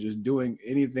football and just doing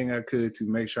anything I could to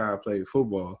make sure I played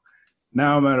football.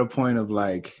 Now I'm at a point of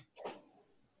like,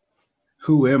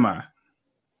 who am I?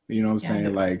 You know what I'm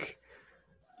saying? Like,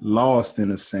 lost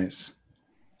in a sense.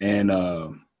 And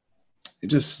it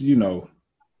just, you know,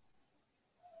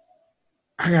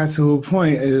 I got to a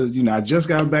point, you know, I just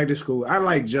got back to school. I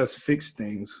like just fix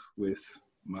things with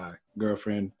my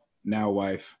girlfriend, now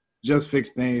wife. Just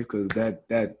fix things because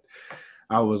that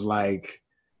I was like,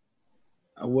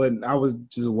 I was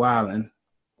just wilding.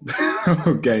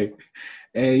 Okay.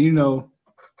 And, you know,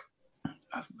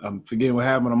 I'm forgetting what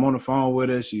happened. I'm on the phone with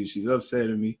her. She's upset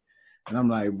at me. And I'm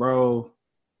like, bro,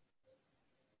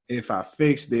 if I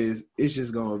fix this, it's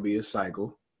just going to be a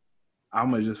cycle.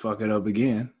 I'm going to just fuck it up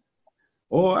again.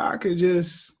 Or I could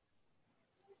just,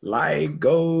 like,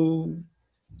 go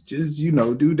just, you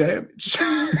know, do damage.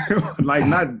 Like,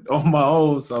 not on my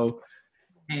own. So,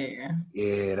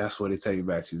 yeah, that's what it takes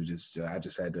back to. I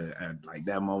just had to, at like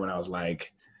that moment, I was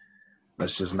like,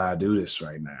 let's just not do this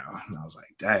right now. And I was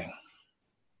like,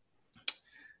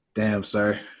 damn,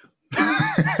 sir.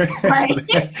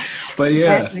 Right. But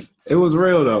yeah, it was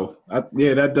real though.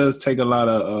 That does take a lot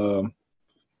of,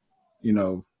 you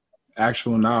know,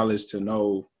 actual knowledge to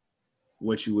know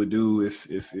what you would do if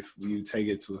you take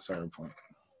it to a certain point.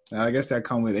 Now, I guess that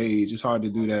comes with age. It's hard to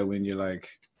do that when you're like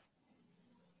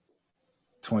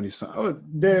 20-something. Oh,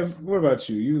 Dev, what about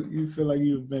you? You feel like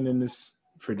you've been in this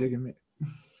predicament?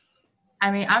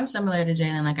 I mean, I'm similar to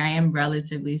Jalen. Like, I am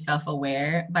relatively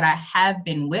self-aware, but I have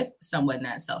been with someone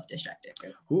that's self-destructive.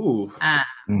 Ooh.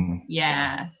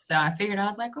 Yeah. So I figured, I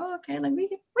was like, oh, okay, like we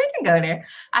can go there.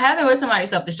 I have been with somebody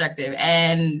self-destructive,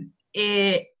 and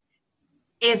it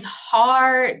is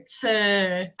hard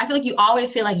to, I feel like you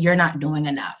always feel like you're not doing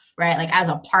enough, right? Like, as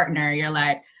a partner, you're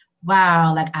like,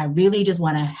 wow, like, I really just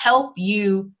want to help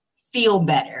you feel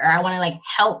better, or I want to like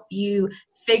help you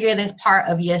figure this part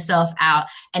of yourself out.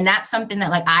 And that's something that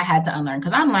like I had to unlearn,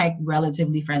 because I'm like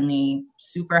relatively friendly,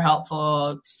 super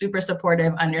helpful, super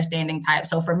supportive, understanding type.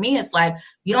 So for me, it's like,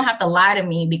 you don't have to lie to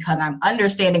me because I'm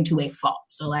understanding to a fault.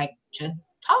 So like, just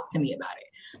talk to me about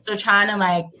it. So trying to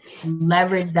like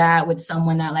leverage that with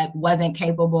someone that like wasn't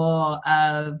capable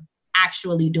of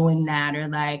actually doing that, or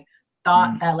like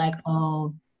thought that like,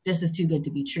 oh, this is too good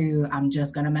to be true, I'm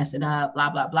just gonna mess it up,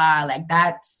 blah blah blah. Like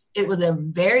it was a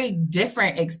very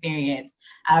different experience,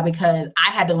 because I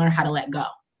had to learn how to let go.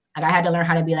 Like I had to learn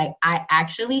how to be like, I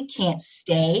actually can't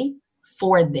stay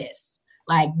for this.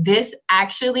 Like this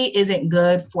actually isn't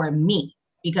good for me,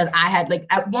 because I had like,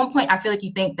 at one point I feel like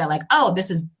you think that like, oh,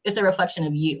 it's a reflection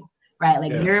of you, right?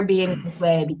 Like you're being this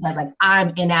way because like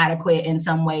I'm inadequate in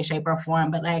some way, shape, or form,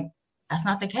 but like that's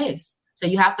not the case. So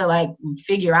you have to like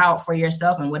figure out for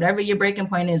yourself, and whatever your breaking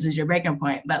point is your breaking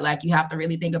point. But like, you have to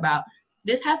really think about,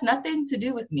 this has nothing to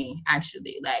do with me,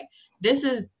 actually. Like, this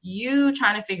is you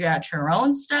trying to figure out your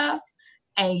own stuff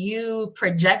and you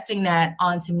projecting that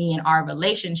onto me in our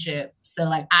relationship. So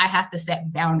like, I have to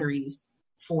set boundaries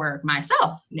for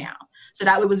myself now. So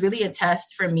that was really a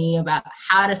test for me about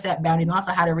how to set boundaries, and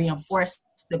also how to reinforce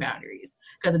the boundaries,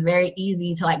 because it's very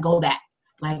easy to like go back.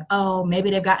 Like, oh, maybe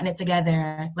they've gotten it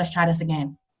together, let's try this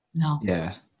again. No.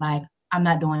 Yeah. Like, I'm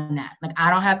not doing that. Like,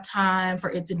 I don't have time for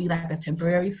it to be like a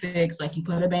temporary fix. Like, you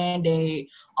put a Band-Aid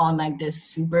on like this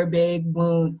super big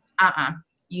wound.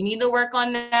 You need to work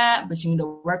on that, but you need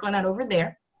to work on that over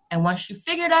there. And once you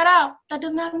figure that out, that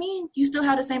does not mean you still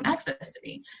have the same access to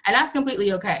me. And that's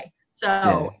completely okay.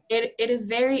 So it is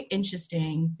very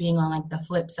interesting being on like the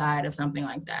flip side of something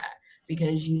like that,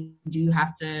 because you do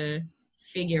have to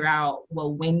figure out,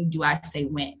 well, when do I say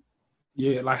when?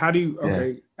 Yeah, like how do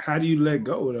you let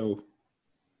go though?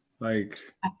 Like,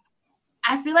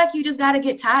 I feel like you just got to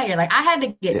get tired. Like I had to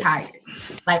get tired.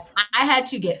 Like I had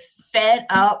to get fed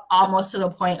up almost to the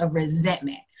point of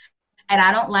resentment. And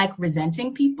I don't like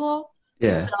resenting people.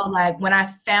 Yeah. So like when I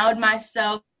found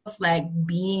myself like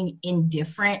being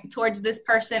indifferent towards this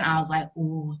person, I was like,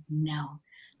 oh no.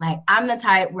 Like I'm the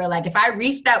type where like if I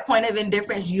reach that point of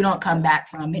indifference, you don't come back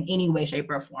from in any way, shape,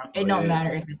 or form. It don't matter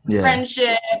if it's a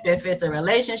friendship, if it's a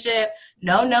relationship.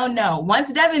 No.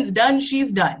 Once Devin's done,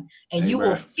 she's done. And you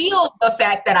will feel the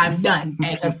fact that I'm done.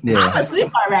 I'm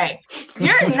asleep all right.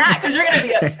 You're not, because you're gonna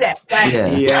be upset. Like,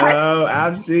 yo,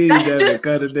 I've seen Devin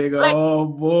cut a nigga. Like, oh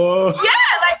boy. Yeah,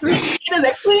 like it is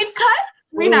a clean cut.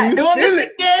 We're not doing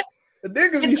this again. The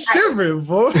nigga be shivering,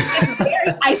 boy. It's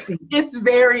very icy. It's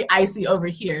very icy over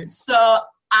here. So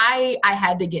I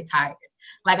had to get tired.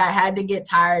 Like I had to get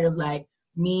tired of like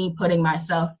me putting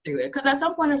myself through it. Because at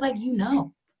some point it's like,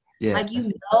 like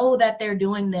you know that they're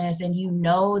doing this, and you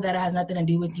know that it has nothing to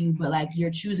do with you, but like you're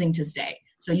choosing to stay.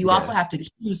 So you also have to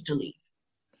choose to leave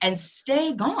and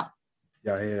stay gone.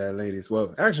 Y'all hear that, ladies?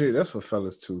 Well, actually, that's for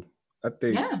fellas too. I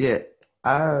think.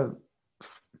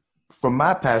 From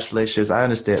my past relationships, I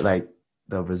understand like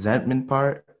the resentment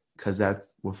part, because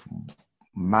that's with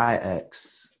my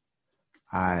ex.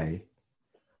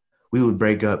 We would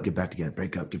break up, get back together,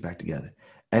 break up, get back together,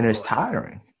 and it's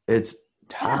tiring. It's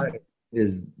tiring.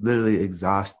 It's literally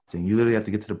exhausting. You literally have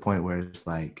to get to the point where it's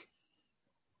like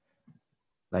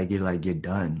you're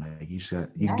done. Like you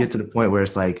get to the point where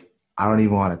it's like, I don't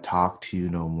even want to talk to you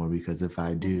no more, because if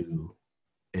I do,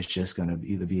 it's just gonna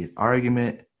either be an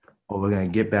argument, or we're going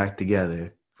to get back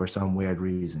together for some weird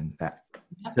reason that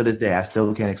to this day I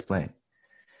still can't explain.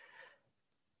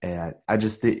 And I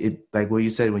just think it, like what you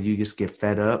said, when you just get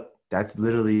fed up, that's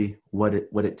literally what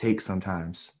it takes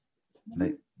sometimes.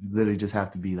 Like you literally just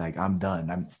have to be like, I'm done.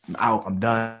 I'm out. I'm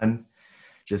done.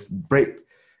 Just break.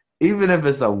 Even if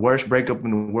it's the worst breakup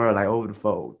in the world, like over the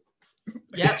phone.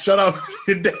 Yeah. Shut up.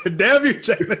 Damn you,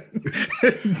 Jalen.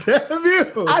 Damn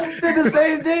you. I did the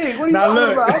same thing. What are you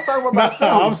talking about? I was talking about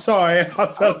myself. I'm sorry. I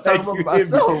was talking about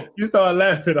myself. You started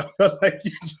laughing. I felt like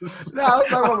you just... No, I was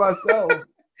talking about myself.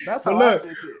 That's how I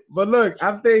think it. But look,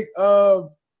 I think,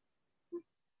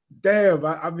 damn,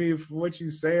 I mean, for what you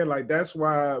saying, like, that's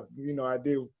why, I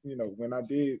did, when I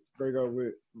did break up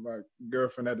with my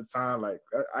girlfriend at the time, like,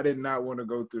 I did not want to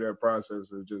go through that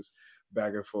process of just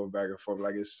back and forth. Like,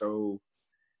 it's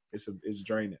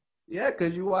draining. Yeah,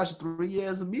 because you watched 3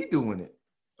 years of me doing it.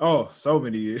 Oh, so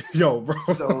many years. Yo, bro.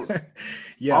 So,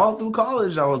 all through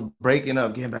college, I was breaking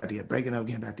up, getting back together, breaking up,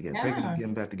 getting back together, breaking up,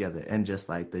 getting back together. And just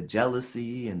like the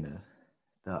jealousy and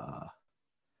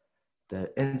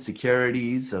the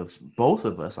insecurities of both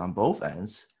of us on both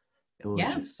ends, it was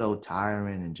just so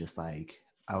tiring, and just like,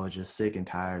 I was just sick and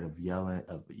tired of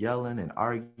yelling and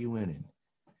arguing and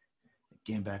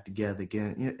getting back together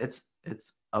again.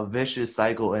 it's a vicious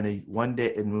cycle, and one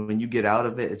day, and when you get out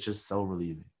of it, it's just so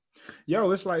relieving.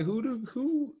 Yo, it's like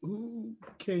who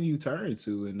can you turn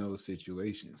to in those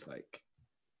situations? Like,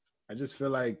 I just feel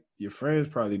like your friends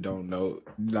probably don't know.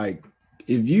 Like,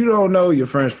 if you don't know, your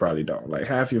friends probably don't. Like,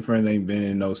 half your friends ain't been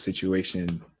in no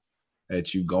situation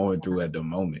that you going through at the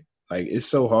moment. Like, it's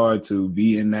so hard to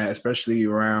be in that, especially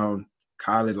around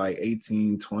college, like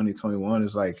 18, 20, 21.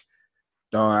 It's like,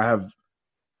 dog,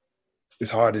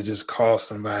 it's hard to just call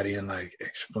somebody and like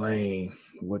explain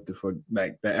what the fuck,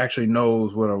 like, that actually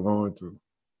knows what I'm going through.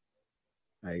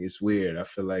 Like, it's weird. I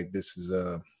feel like this is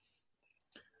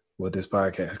what this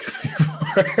podcast could be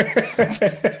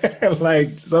for.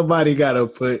 Like, somebody gotta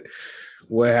put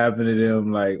what happened to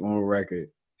them like on record.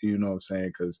 You know what I'm saying?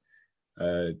 Because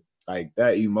like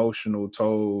that emotional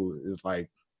toll is like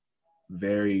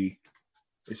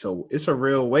it's a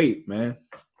real weight, man.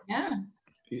 Yeah.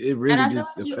 It really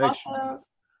just affects you.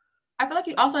 I feel like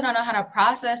you also don't know how to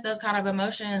process those kind of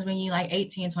emotions when you like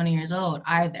 18, 20 years old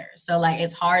either. So like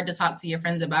it's hard to talk to your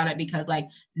friends about it because like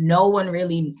no one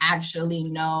really actually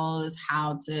knows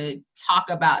how to talk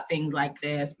about things like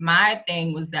this. My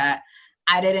thing was that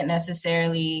I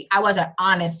wasn't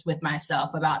honest with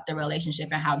myself about the relationship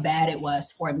and how bad it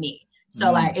was for me.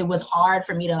 So like it was hard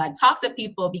for me to like talk to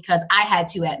people because I had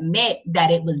to admit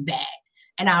that it was bad.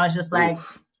 And I was just like,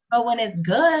 but when it's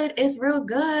good, it's real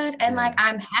good. And like,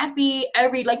 I'm happy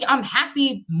I'm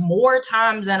happy more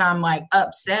times than I'm like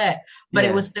upset, but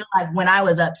it was still like when I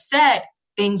was upset,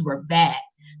 things were bad.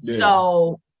 Yeah.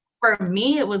 So for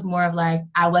me, it was more of like,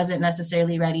 I wasn't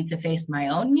necessarily ready to face my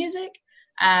own music,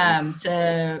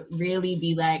 to really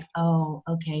be like, oh,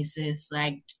 okay, sis,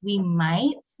 like we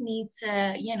might need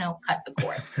to, cut the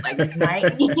cord. Like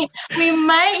we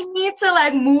might need to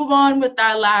like move on with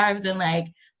our lives and like,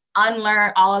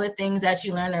 unlearn all of the things that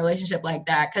you learn in a relationship like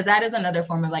that, because that is another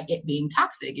form of like it being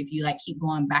toxic. If you like keep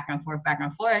going back and forth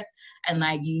and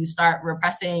like you start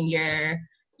repressing your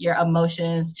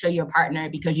emotions to your partner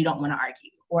because you don't want to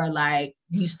argue, or like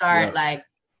you start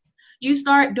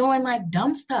doing like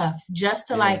dumb stuff just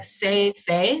to like save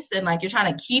face, and like you're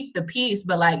trying to keep the peace,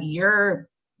 but like you're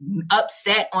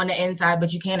upset on the inside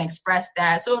but you can't express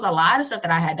that. So it was a lot of stuff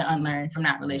that I had to unlearn from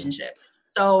that relationship.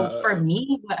 So for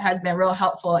me, what has been real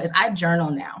helpful is I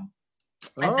journal now.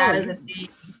 Like that is a thing.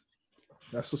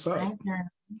 That's what's up.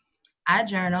 I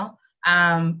journal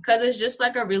because it's just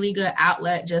like a really good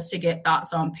outlet just to get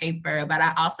thoughts on paper. But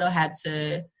I also had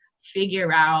to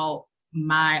figure out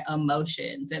my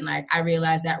emotions. And like I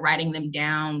realized that writing them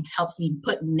down helps me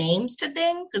put names to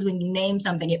things, because when you name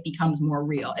something, it becomes more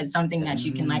real. It's something that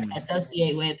you can like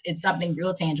associate with. It's something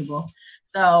real tangible.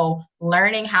 So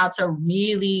learning how to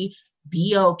really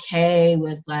be okay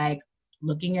with like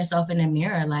looking yourself in the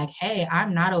mirror like, hey,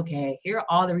 I'm not okay. Here are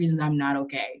all the reasons I'm not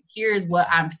okay. Here's what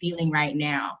I'm feeling right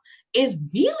now, is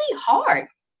really hard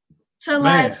to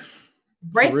like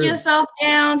break yourself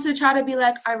down to try to be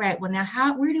like, all right, well now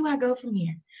where do I go from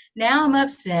here? Now I'm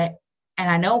upset and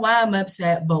I know why I'm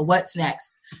upset, but what's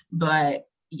next? But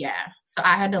yeah, so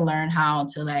I had to learn how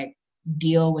to like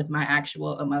deal with my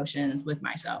actual emotions with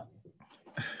myself.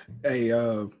 Hey,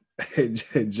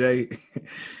 Jay,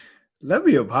 let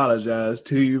me apologize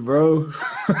to you, bro.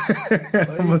 What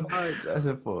are you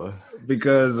apologizing for?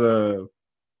 Because I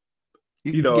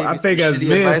think as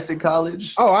men, advice in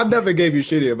college. Oh, I never gave you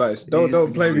shitty advice.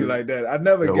 Don't play me like that. I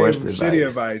never gave you shitty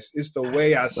advice. It's the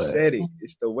way I said it.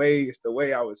 It's the way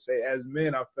I would say it. As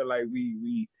men, I feel like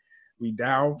we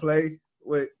downplay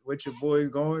what your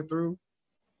boy's going through.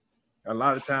 A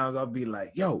lot of times I'll be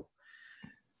like, yo,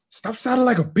 stop sounding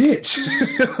like a bitch.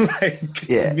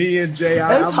 Me and Jay,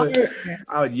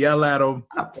 I would yell at him.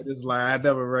 It's like I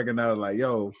never recognized, like,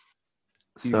 yo,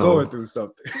 he's going through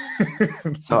something.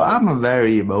 So I'm a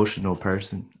very emotional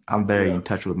person. I'm very in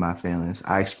touch with my feelings.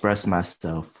 I express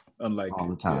myself all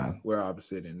the time. We're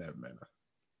opposite in that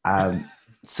manner.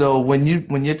 So when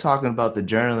you're talking about the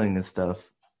journaling and stuff,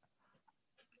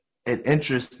 it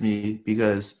interests me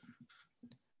because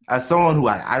as someone who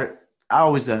I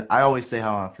always say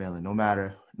how I'm feeling, no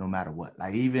matter what.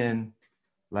 Like even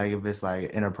like if it's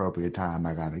like inappropriate time,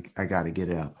 I gotta get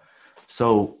it out.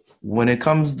 So when it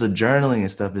comes to journaling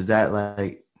and stuff, is that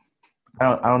like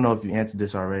I don't know if you answered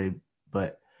this already,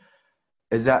 but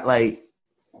is that like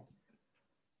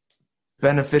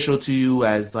beneficial to you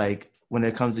as like when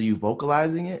it comes to you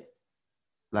vocalizing it,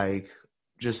 like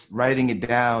just writing it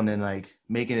down and like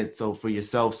making it so for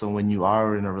yourself, so when you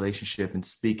are in a relationship and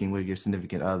speaking with your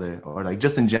significant other, or like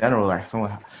just in general, like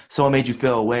someone made you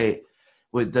feel a way,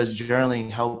 does journaling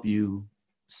help you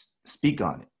speak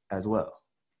on it as well?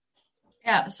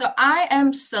 Yeah, so I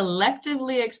am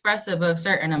selectively expressive of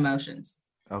certain emotions.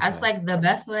 That's Okay. like the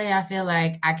best way I feel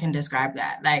like I can describe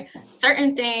that. Like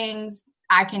certain things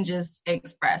I can just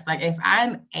express. Like if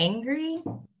I'm angry,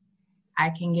 I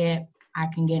can get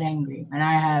angry and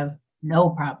I have no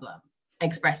problem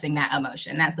expressing that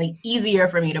emotion. That's like easier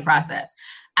for me to process.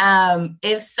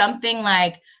 If something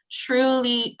like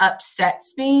truly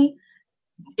upsets me,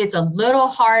 it's a little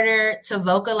harder to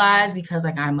vocalize because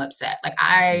like I'm upset. Like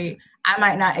I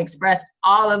might not express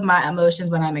all of my emotions,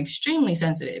 but I'm extremely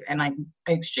sensitive and like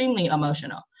extremely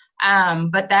emotional.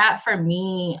 But that for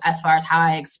me, as far as how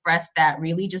I express that,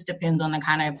 really just depends on the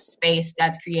kind of space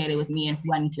that's created with me and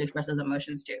who I need to express those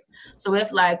emotions to. So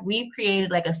if like we've created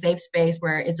like a safe space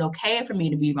where it's okay for me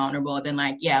to be vulnerable, then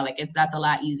like yeah, like that's a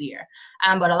lot easier.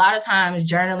 But a lot of times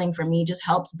journaling for me just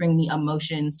helps bring the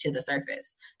emotions to the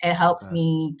surface. It helps Okay.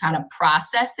 me kind of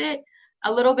process it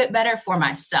a little bit better for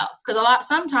myself, because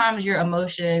sometimes your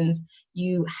emotions,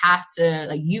 you have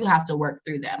to work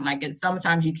through them. Like it's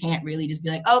sometimes you can't really just be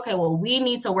like, okay, well we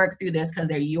need to work through this because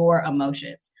they're your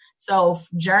emotions. So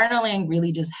journaling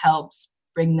really just helps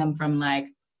bring them from like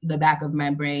the back of my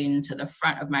brain to the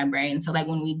front of my brain. So like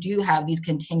when we do have these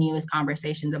continuous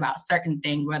conversations about certain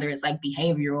things, whether it's like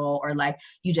behavioral or like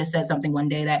you just said something one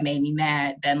day that made me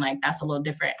mad, then like that's a little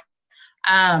different.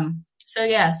 So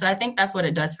yeah, so I think that's what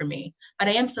it does for me. But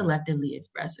I am selectively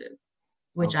expressive,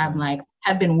 which I'm Okay. like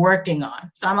have been working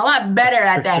on. So I'm a lot better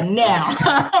at that now.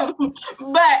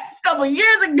 But a couple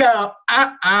years ago,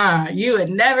 you would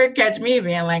never catch me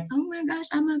being like, oh my gosh,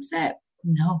 I'm upset.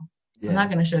 No, I'm Yeah. not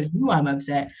gonna show you I'm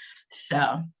upset. So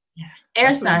yeah, air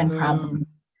That's sign a problem.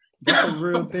 that's a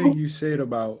real thing you said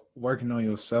about working on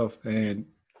yourself, and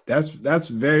that's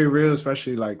very real,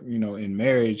 especially like in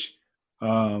marriage.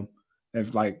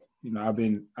 If like I've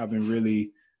been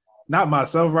really not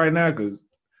myself right now because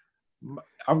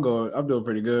I'm doing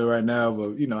pretty good right now,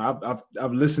 but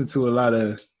I've listened to a lot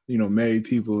of married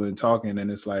people and talking,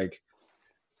 and it's like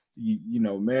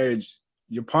marriage,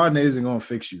 your partner isn't gonna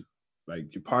fix you.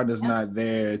 Like your partner's Yep. not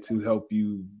there to help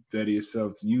you better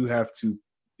yourself. You have to,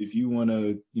 if you want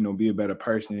to be a better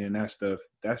person and that stuff,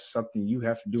 that's something you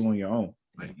have to do on your own.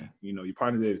 Like your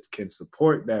partner there can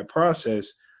support that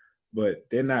process, but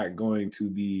they're not going to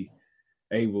be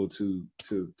able to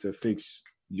fix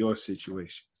your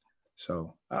situation.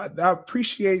 So I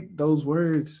appreciate those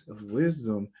words of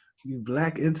wisdom, you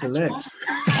Black I try. intellects.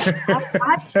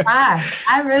 I try.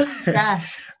 I really try.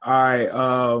 All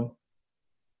right,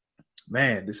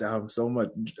 man, this album so much.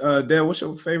 Dad, what's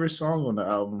your favorite song on the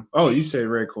album? Oh, you said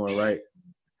Red Corn, right?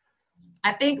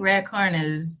 I think Red Corn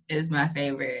is my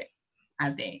favorite.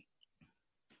 I think.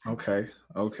 Okay.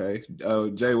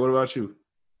 Jay, what about you?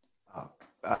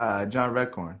 John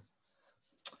Redcorn.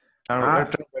 I John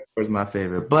Redcorn is my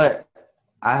favorite, but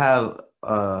I have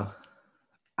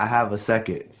a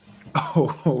second. Oh,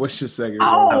 what's your second? I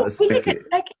have Oh, a we can get second.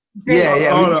 second. Yeah, Great.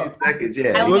 yeah, we Hold can on. get seconds. I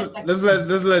Yeah, want yeah. a second.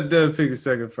 Let's let Dev pick a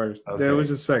second first. Okay. Dev, what's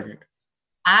your second?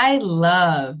 I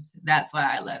love That's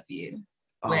Why I Love You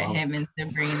with Oh, him and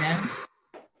Sabrina.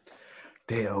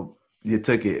 damn, you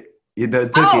took it. You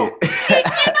done took Oh, it.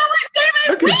 you know what,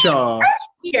 David? Look at y'all.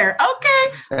 Here,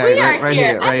 okay, Hey, we are right here.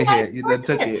 here, I right like here. You done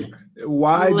took it.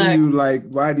 Why do Look, you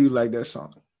like that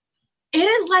song? it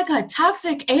is like a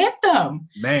toxic anthem.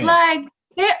 Man. Like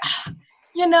it,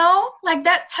 like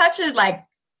that touches like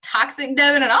toxic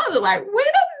Devin, and I was like, wait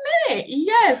a minute,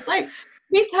 yes, like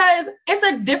because it's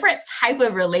a different type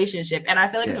of relationship, and I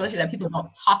feel like it's a relationship that people don't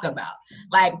talk about.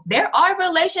 Like there are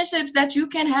relationships that you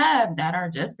can have that are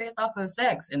just based off of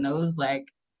sex, and those like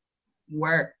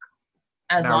work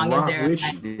as Now long as rock they're with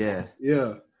like, you. Yeah.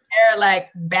 there are like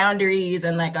boundaries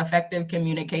and like effective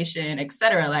communication,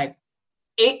 etc. Like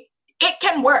it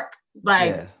can work.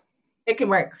 Like Yeah. it can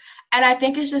work. And I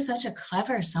think it's just such a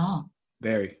clever song.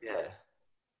 Very. Yeah.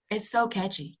 It's so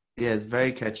catchy. Yeah, it's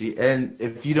very catchy. And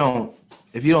if you don't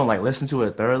like listen to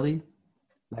it thoroughly,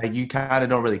 like you kind of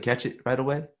don't really catch it right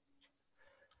away.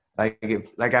 Like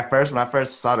at first, when I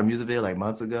first saw the music video like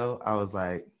months ago, I was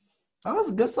like, oh, that's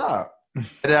a good song. And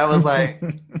then I was like,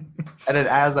 and then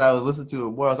as I was listening to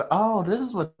it more, I was like, oh, this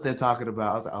is what they're talking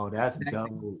about. I was like, oh, that's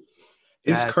dope.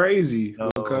 It's crazy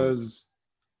because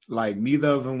like neither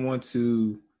of them want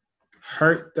to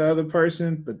hurt the other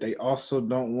person, but they also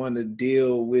don't want to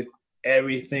deal with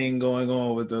everything going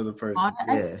on with the other person. All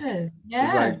the extras. Yeah.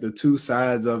 It's like the two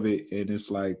sides of it, and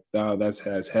it's like, oh, that's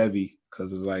heavy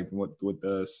because it's like what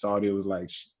the Saudi was like.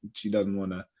 She doesn't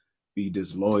want to be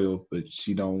disloyal, but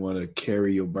she don't want to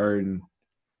carry your burden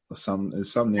or something.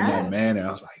 It's something in that manner.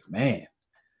 I was like, man,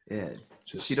 yeah,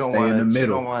 just she don't stay in the middle. She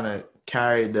don't want to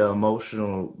carry the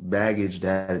emotional baggage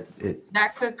that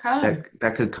could come.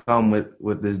 That could come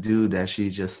with this dude that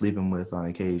she's just sleeping with on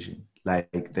occasion.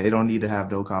 Like, they don't need to have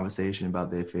no conversation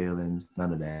about their feelings,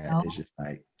 none of that. No. It's just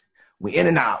like, we in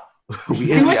and out.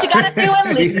 We in do what you gotta do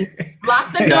and leave.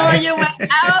 Lock the door on your way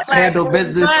out. Like, handle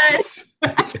business.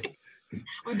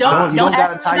 don't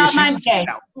gotta tie your shoes.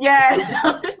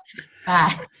 Yeah.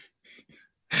 Bye.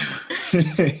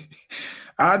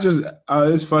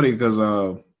 It's funny because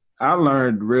I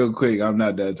learned real quick I'm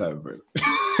not that type of person.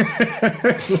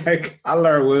 Like, I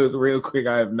learned real quick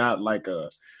I am not like a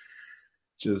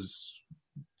just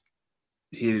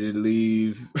hit it and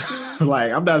leave.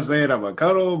 Like, I'm not saying I'm a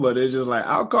cuddle, but it's just like,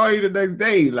 I'll call you the next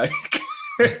day. Like,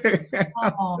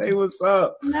 I'll say what's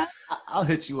up. I'll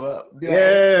hit you up.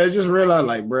 Yeah, I just realized,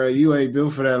 like, bro, you ain't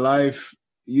built for that life.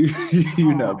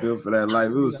 You're not built for that life.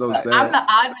 It was so sad. I'm the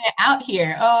odd man out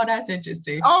here. Oh, that's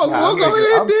interesting. Oh, well, go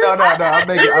ahead, dude.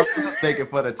 I'm just making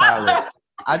fun of Tyler.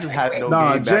 I just had no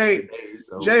game Jay, back today,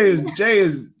 so.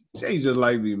 Jay just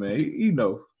like me, man. He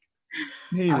know.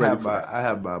 He ain't ready for that. I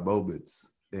have my moments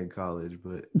in college,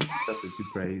 but nothing too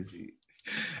crazy.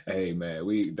 Hey, man,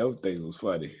 those things was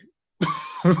funny.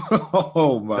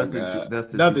 Oh my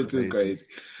God. Nothing too crazy.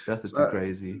 Nothing too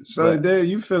crazy. So then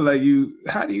you feel like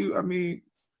how do you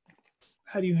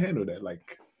handle that?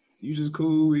 Like, you just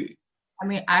cool with? I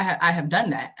mean, I have done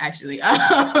that actually.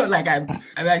 Like, I've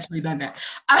actually done that.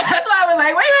 That's why I was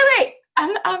like, wait.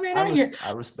 I'm out here.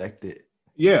 I respect it.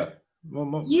 Yeah.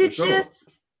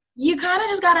 You kind of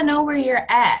just got to know where you're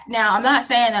at. Now, I'm not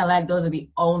saying that, like, those are the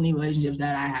only relationships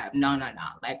that I have. No.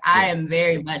 Like, I am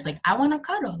very much, like, I want to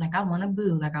cuddle. Like, I want to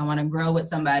boo. Like, I want to grow with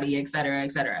somebody, et cetera,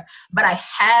 et cetera. But I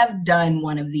have done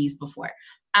one of these before.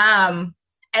 And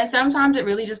sometimes it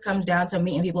really just comes down to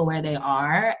meeting people where they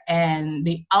are. And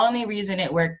the only reason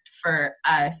it worked for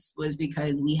us was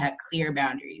because we had clear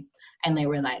boundaries. And they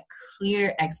were, like,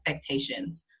 clear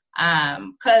expectations.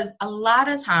 Because a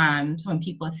lot of times when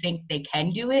people think they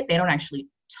can do it, they don't actually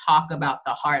talk about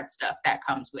the hard stuff that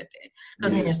comes with it.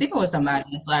 Because when you're sleeping with somebody,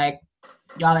 it's like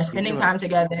y'all are spending time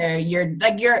together.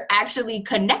 You're actually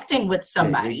connecting with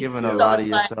somebody. You're giving a lot of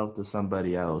yourself to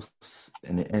somebody else,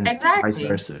 and exactly. vice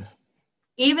versa.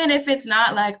 Even if it's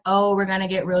not like, oh, we're gonna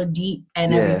get real deep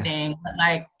and everything, but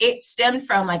like it stemmed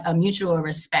from like a mutual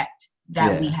respect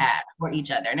that we had for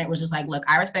each other. And it was just like, look,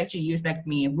 I respect you, you respect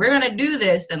me. If we're going to do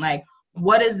this, then like,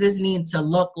 what does this need to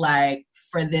look like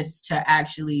for this to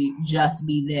actually just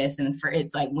be this? And for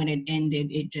it's like, when it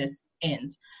ended, it just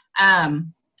ends.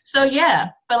 So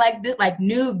yeah, but like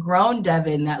new grown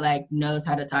Devin that like knows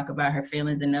how to talk about her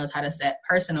feelings and knows how to set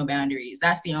personal boundaries.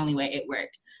 That's the only way it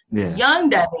worked. Yeah. Young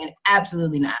Devin,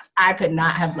 absolutely not. I could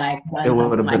not have like done it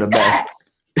would have been a mess.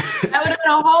 That would have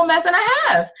been a whole mess and a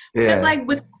half. Because like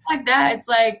with like that, it's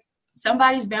like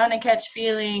somebody's bound to catch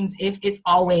feelings if it's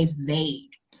always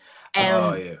vague.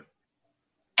 And,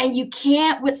 and you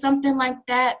can't with something like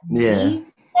that be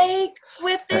vague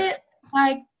with it.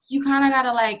 Like you kind of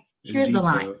gotta like, here's the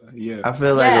line. Yeah. I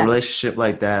feel like a relationship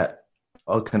like that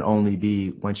can only be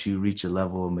once you reach a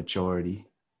level of maturity.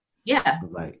 Yeah.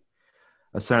 Like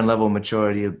a certain level of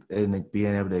maturity and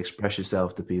being able to express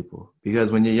yourself to people.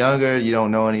 Because when you're younger, you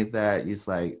don't know any of that. It's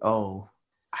like, oh,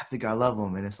 I think I love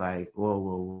them. And it's like,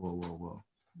 whoa.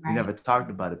 Right. You never talked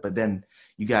about it. But then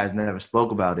you guys never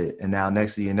spoke about it. And now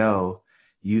next thing you know,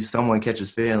 someone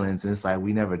catches feelings. And it's like,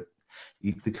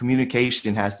 the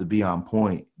communication has to be on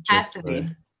point. Has to be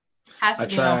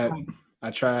on point.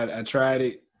 I tried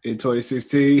it in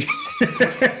 2016.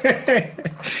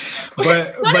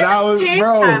 But I was,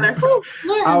 bro.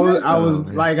 I was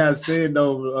like I said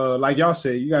though, like y'all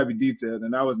said, you gotta be detailed,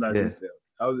 and I was not detailed.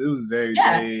 It was very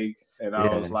vague, and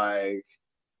I was like,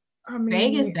 I mean,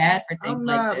 vague is bad for things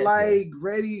like I'm not like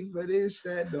ready for this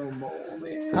at the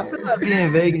moment. I feel like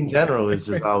being vague in general is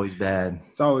just always bad.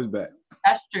 It's always bad.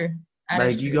 That's true.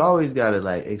 You always gotta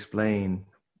like explain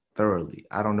thoroughly.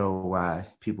 I don't know why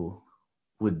people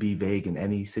would be vague in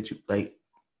any situation. Like,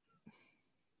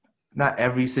 not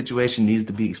every situation needs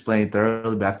to be explained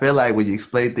thoroughly, but I feel like when you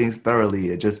explain things thoroughly,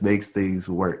 it just makes things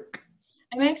work.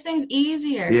 It makes things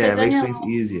easier. Yeah, it makes things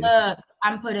easier. Look,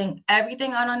 I'm putting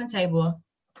everything out on the table.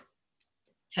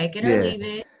 Take it or leave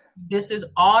it. This is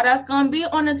all that's going to be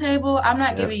on the table. I'm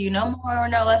not giving you no more or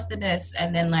no less than this.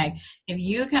 And then, like, if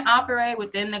you can operate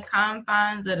within the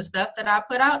confines of the stuff that I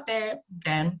put out there,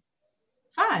 then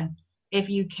fine. If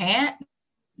you can't,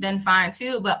 then fine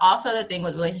too. But also the thing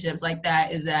with relationships like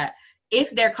that is that if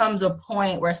there comes a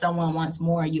point where someone wants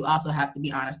more, you also have to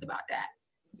be honest about that.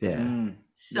 Yeah.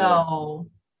 So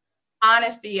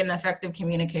honesty and effective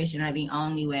communication are the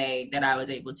only way that I was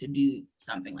able to do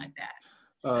something like that.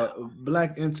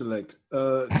 Black intellect.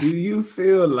 Do you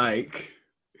feel like,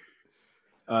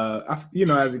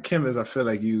 as a chemist, I feel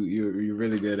like you're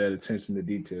really good at attention to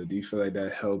detail. Do you feel like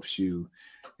that helps you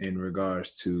in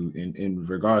regards to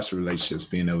relationships,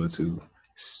 being able to,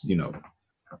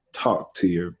 talk to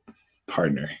your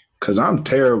partner? Because I'm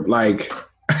terrible. Like,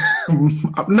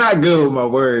 I'm not good with my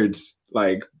words.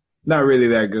 Like, not really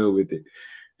that good with it,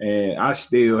 and I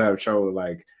still have trouble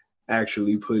like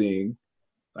actually putting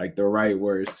like the right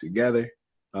words together.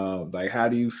 Like, how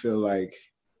do you feel like,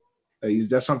 is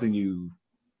that something you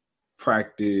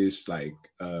practice like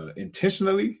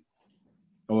intentionally,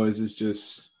 or is this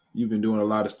just you've been doing a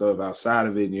lot of stuff outside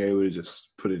of it and you're able to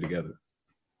just put it together?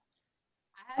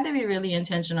 I had to be really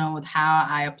intentional with how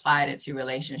I applied it to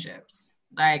relationships.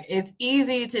 Like, it's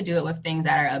easy to do it with things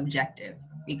that are objective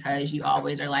because you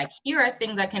always are like, here are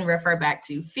things that can refer back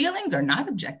to. Feelings are not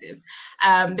objective.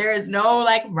 There is no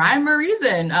like rhyme or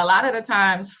reason a lot of the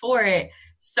times for it.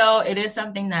 So it is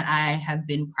something that I have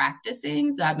been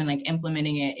practicing. So I've been like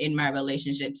implementing it in my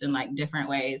relationships in like different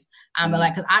ways. But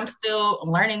like, cause I'm still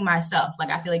learning myself. Like,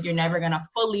 I feel like you're never going to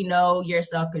fully know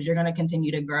yourself because you're going to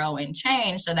continue to grow and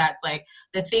change. So that's like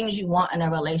the things you want in a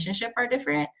relationship are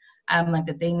different. Like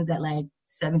the things that like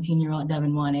 17-year-old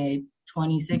Devin wanted,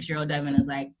 26-year-old Devin is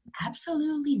like,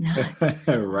 absolutely not.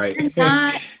 Right. You're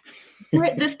not.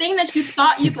 The thing that you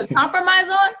thought you could compromise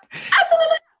on, absolutely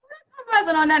not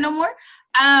compromising on that no more.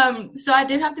 So I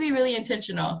did have to be really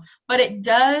intentional, but it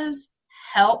does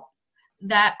help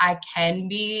that I can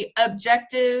be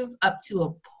objective up to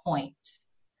a point.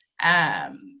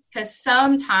 Because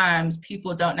sometimes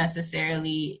people don't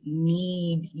necessarily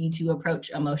need you to approach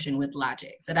emotion with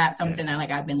logic. So that's something that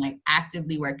like I've been like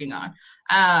actively working on.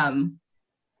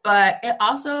 But it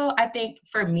also, I think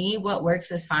for me, what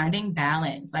works is finding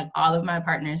balance. Like, all of my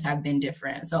partners have been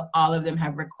different. So all of them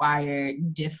have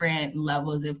required different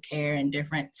levels of care and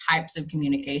different types of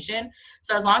communication.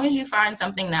 So as long as you find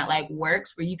something that like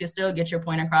works where you can still get your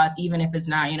point across, even if it's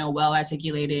not, well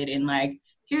articulated and like,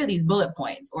 here are these bullet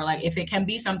points, or like if it can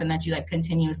be something that you like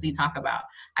continuously talk about,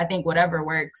 I think whatever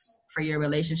works for your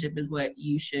relationship is what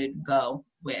you should go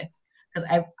with.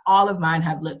 Because all of mine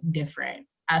have looked different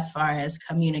as far as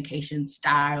communication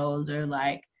styles, or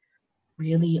like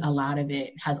really a lot of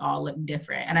it has all looked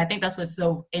different. And I think that's what's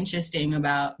so interesting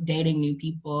about dating new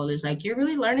people is like you're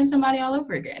really learning somebody all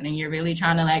over again, and you're really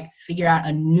trying to like figure out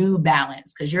a new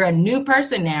balance because you're a new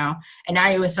person now, and now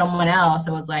you're with someone else.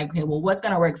 So it's like, okay, well, what's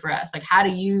going to work for us? Like, how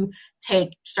do you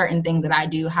take certain things that I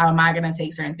do? How am I going to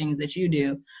take certain things that you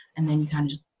do? And then you kind of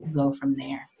just go from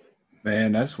there.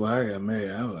 Man, that's why I got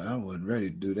married. I wasn't ready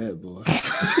to do that, boy.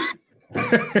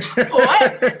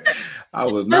 What? I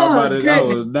was not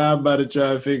about to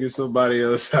try to figure somebody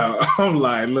else out. I'm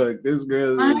like, look, this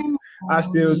girl is. I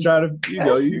still try to,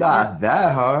 It's not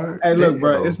that hard. Hey, look,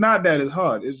 bro, it's not that it's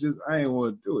hard. It's just I ain't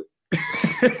want to do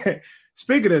it.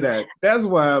 Speaking of that, that's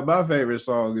why my favorite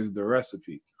song is "The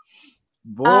Recipe."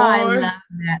 Boy, I love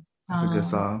that song. That's a good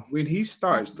song. When he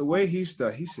starts, the way he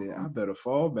starts, he said, "I better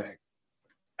fall back."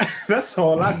 That's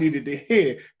all I needed to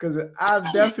hear, because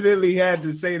I definitely had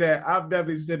to say that. I've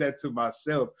definitely said that to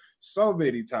myself so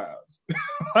many times.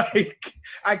 Like,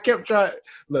 I kept trying.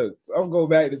 Look, I'm going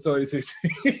back to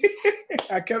 2016.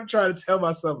 I kept trying to tell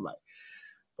myself, like,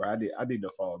 bro, I need to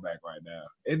fall back right now.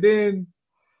 And then,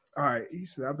 all right, he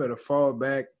said, I better fall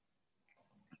back.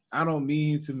 I don't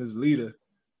mean to mislead her.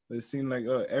 It seemed like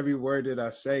every word that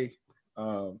I say,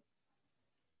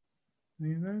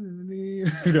 you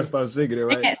gotta start singing it,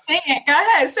 right? Sing it. Go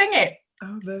ahead, sing it.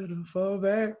 I better fall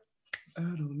back. I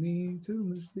don't mean to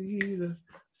mislead her.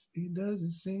 It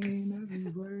doesn't seem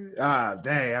every word. Ah,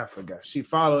 dang, I forgot. She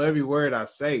followed every word I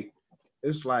say.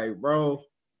 It's like, bro,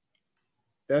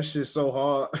 that shit's so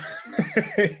hard.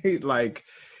 like,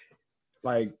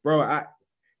 bro, I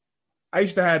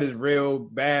used to have this real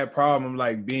bad problem,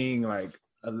 like being like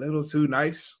a little too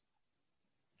nice.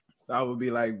 I would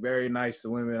be like very nice to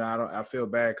women. I feel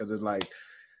bad because it's like,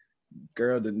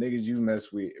 girl, the niggas you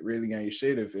mess with really ain't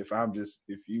shit. If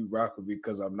you rock with me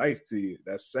because I'm nice to you,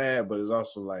 that's sad. But it's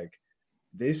also like,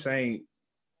 this ain't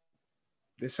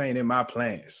in my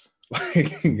plans.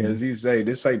 Like, as you say,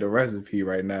 this ain't the recipe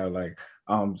right now. Like,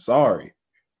 I'm sorry,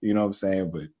 you know what I'm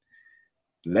saying, but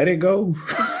let it go.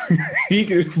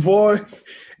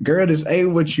 Girl, this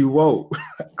ain't what you want.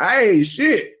 I ain't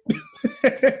shit.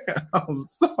 I'm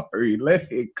sorry.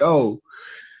 Let it go.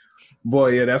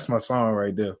 Boy, yeah, that's my song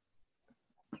right there.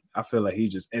 I feel like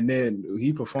and then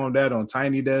he performed that on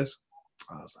Tiny Desk.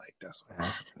 I was like, that's what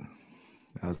happened.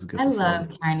 That was a good I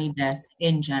love Tiny Desk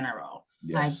in general.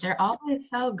 Yes. Like, they're always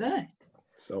so good.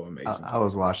 So amazing. I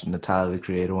was watching the Tyler the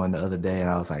Creator one the other day, and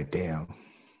I was like, damn,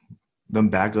 them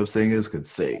backup singers could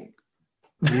sing.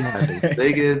 He had them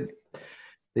singing.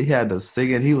 He had them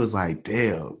singing. He was like,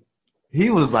 damn. He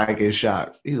was like in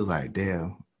shock. He was like,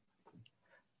 damn.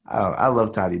 I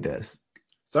love Tiny Desk.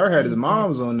 Sir had his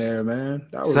mom's on there, man.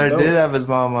 That was Sir dope. did have his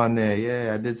mom on there.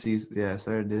 Yeah, I did see. Yeah,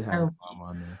 Sir did have his mom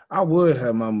on there. I would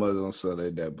have my mother on something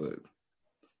like that, but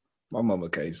my mama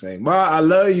can't sing. Ma, I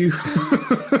love you.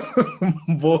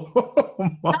 Boy,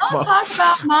 Don't talk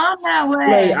about mom that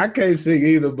way. like, I can't sing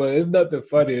either, but it's nothing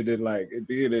funnier than like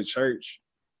being in church.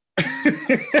 Oh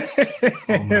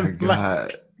my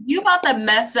God. You about to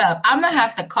mess up. I'm gonna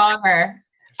have to call her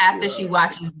after she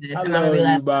watches this, and I'm gonna be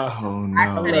like, oh no.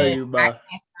 I love you, Ma. I can't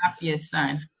stop your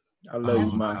son. I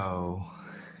love you, Ma. No.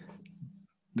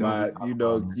 Ma, you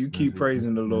know, you keep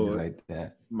praising the Lord. Like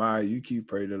that. Ma, you keep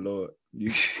praising the Lord.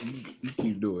 You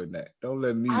keep doing that. Don't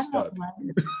let me stop.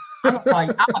 I'm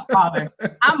a caller.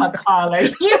 I'm a caller.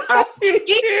 You're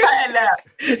cutting up.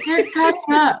 You're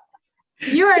cutting up.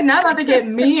 You are not about to get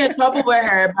me in trouble with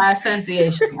her by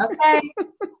association, okay?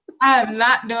 I am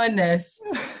not doing this.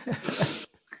 I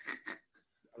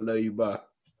love you, Ma.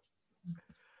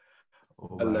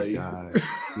 Oh I love my you. God.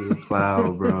 You a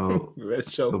clown, bro. That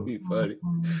show be funny.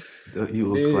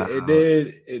 You a clown.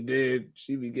 And then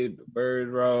she be getting the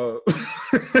birds wrong.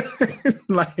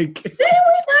 Like, Didn't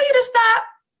we tell you to stop?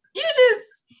 You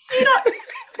don't.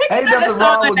 Ain't nothing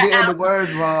wrong with getting the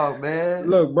words wrong, man.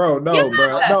 Look, bro, no,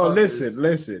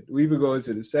 listen. We been going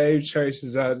to the same church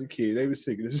since I was a kid. They been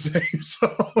singing the same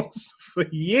songs for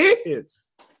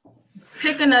years.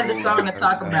 Pick another song to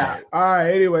talk about. All right,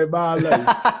 anyway, bye. I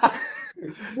love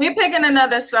you. We picking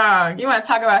another song. You want to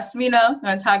talk about Smino? You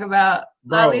want to talk about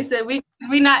Lisa? We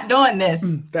not doing this.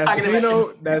 That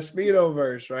Smino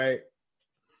verse, right?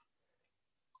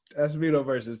 That Smino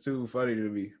verse is too funny to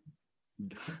me.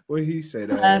 What did he say?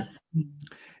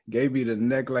 Gave me the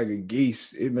neck like a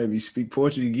geese. It made me speak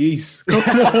Portuguese. Come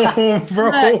on,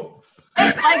 bro.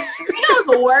 Like Smino's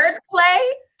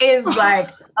wordplay is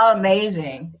like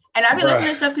amazing. And I be listening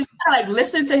to stuff because you gotta like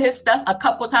listen to his stuff a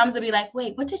couple times and be like,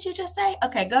 wait, what did you just say?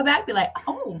 Okay, go back, be like,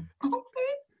 oh,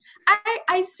 okay.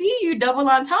 I see you double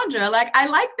entendre. Like I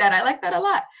like that. I like that a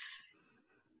lot.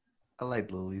 I like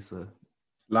Lalisa.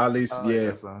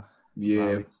 Lalisa,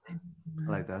 yeah.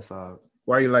 I like that song.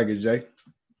 Why you like it, Jay?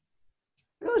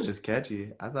 It was just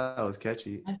catchy. I thought it was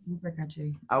catchy. That's super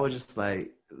catchy. I was just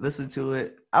like, listen to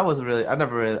it. I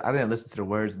didn't listen to the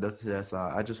words, nothing to that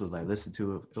song. I just was like, listen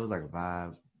to it. It was like a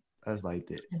vibe. I just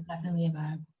liked it. It's definitely a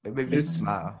vibe. It made me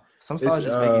smile. Some songs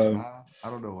just make you smile. I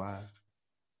don't know why.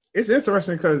 It's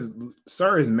interesting because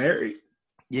Sir is married.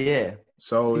 Yeah.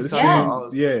 So it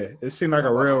seemed like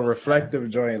a real reflective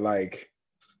joint. Like,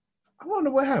 I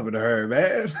wonder what happened to her,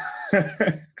 man.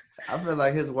 I feel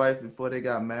like his wife, before they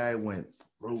got married, went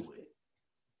through it.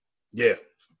 Yeah.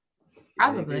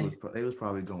 Probably. They was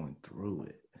probably going through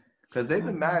it. Because they've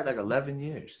been married like 11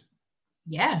 years.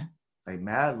 Yeah. Like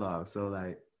mad long. So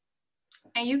like.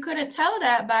 And you couldn't tell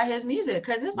that by his music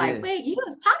because it's like, wait, you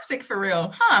was toxic for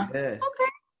real, huh? Yeah.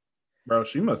 Okay. Bro,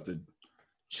 she must have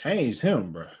changed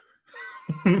him, bro.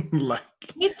 Like,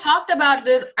 he talked about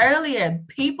this earlier.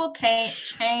 People can't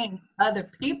change other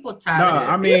people, Tyler.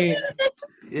 No, I mean,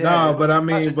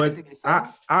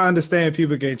 I understand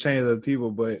people can't change other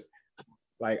people, but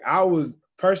like I was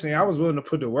willing to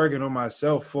put the work in on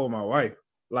myself for my wife.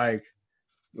 Like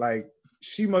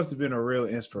she must have been a real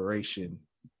inspiration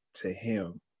to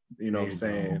him. You know what I'm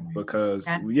saying? Because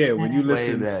when you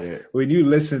listen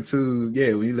to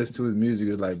his music,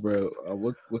 it's like, bro,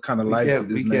 what kind of life did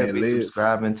this man live? We can't be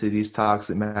subscribing to these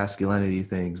toxic masculinity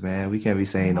things, man. We can't be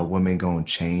saying a woman gonna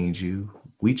change you.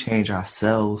 We change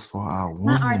ourselves for our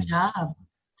woman. Not our job.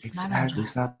 Exactly.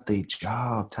 It's not their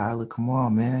job, Tyler. Come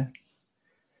on, man.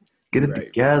 Get it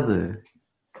together.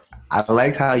 I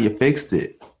liked how you fixed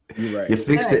it. You're right. You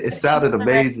fixed it. It sounded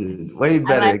amazing. Way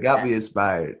better. It got me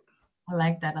inspired. I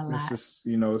like that a lot. This is,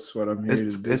 it's what I'm here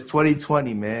to do. It's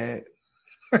 2020, man.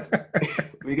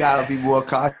 We gotta be more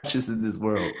cautious in this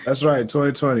world. That's right,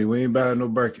 2020. We ain't buying no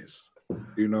Birkins.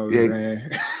 You know what I'm saying?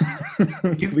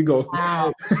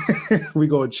 we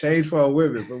gonna change for our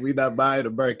women, but we not buying a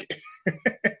Birkin.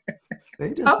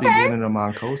 They just be getting them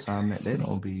on consignment. They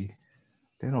don't be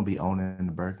owning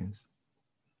the Birkins.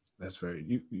 That's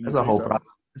very.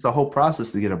 It's a whole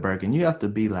process to get a Birkin. You have to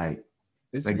be like.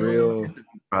 It's like real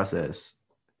process.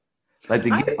 Like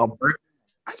to get a Birkin.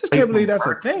 I just can't believe that's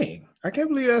a thing. I can't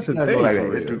believe that's a thing. Like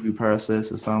an interview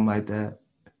process or something like that.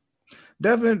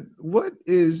 Devin, what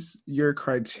is your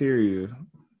criteria?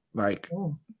 Like,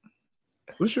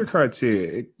 what's your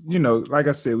criteria? Like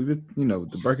I said,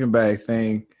 the Birkin bag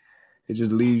thing. It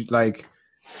just leaves like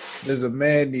Does a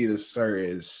man need a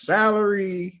certain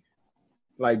salary?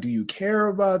 Like, do you care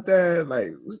about that?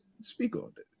 Like, speak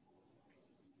on it.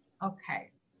 Okay,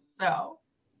 so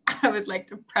I would like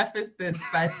to preface this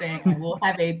by saying I will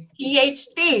have a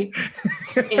PhD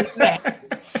in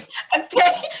that.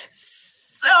 Okay,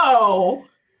 so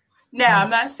now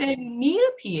I'm not saying you need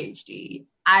a PhD.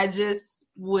 I just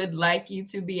would like you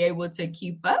to be able to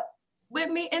keep up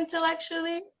with me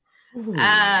intellectually.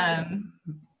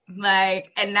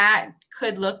 Like, and that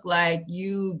could look like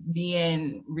you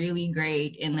being really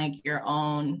great in like your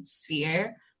own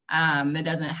sphere. It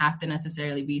doesn't have to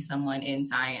necessarily be someone in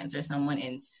science or someone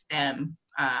in STEM.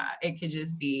 It could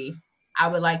just be, I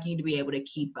would like you to be able to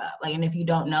keep up. Like, and if you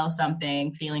don't know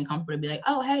something, feeling comfortable to be like,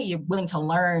 oh, hey, you're willing to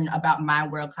learn about my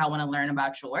world because I want to learn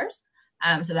about yours.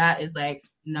 So that is like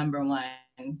number one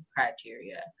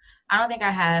criteria. I don't think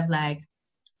I have like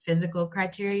physical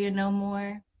criteria no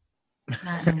more.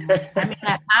 Not no more. I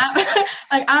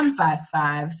mean, I'm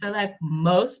 5'5", so like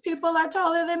most people are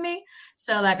taller than me.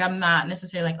 So like I'm not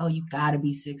necessarily like, oh, you gotta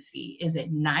be 6 feet. Is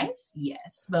it nice?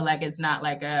 Yes, but like it's not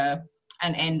like an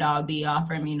end all be all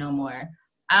for me no more.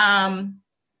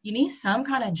 You need some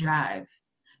kind of drive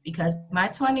because my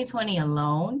 2020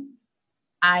 alone,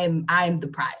 I'm the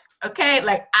prize. Okay,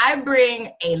 like I bring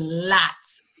a lot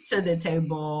to the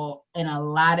table in a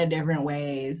lot of different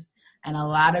ways. And a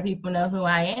lot of people know who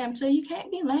I am, so you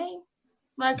can't be lame.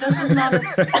 Like that's just not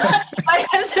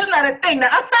that's just not a thing. Now,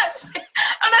 I'm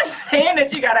not saying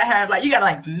that you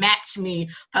gotta match me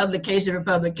publication for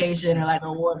publication or like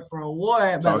award for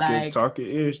award. But talk it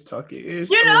ish.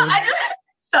 You know, I just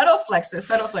subtle flexes,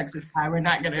 Ty. We're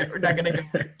not gonna go.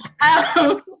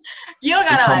 You don't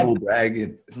gotta humble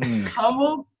bragging.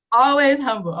 Humble. Always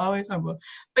humble.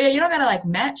 But yeah, you don't gotta like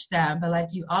match that, but like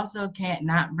you also can't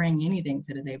not bring anything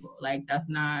to the table. Like that's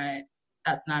not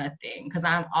a thing. Cause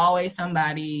I'm always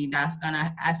somebody that's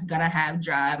gonna have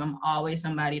drive. I'm always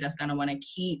somebody that's gonna want to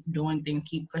keep doing things,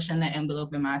 keep pushing the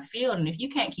envelope in my field. And if you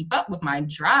can't keep up with my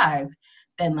drive,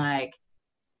 then like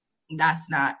that's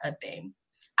not a thing.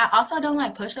 I also don't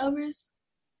like pushovers.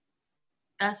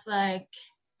 That's like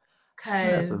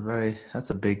that's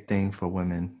a big thing for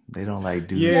women. They don't like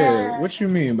dudes. Yeah, what you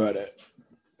mean by that?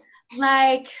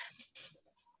 Like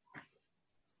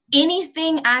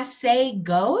anything I say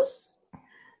goes.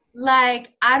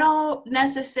 Like I don't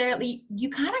necessarily.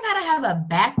 You kind of gotta have a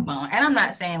backbone, and I'm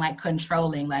not saying like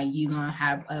controlling. Like you gonna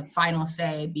have a final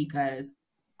say because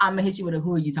I'm gonna hit you with a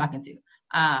who are you talking to?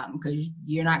 Because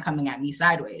you're not coming at me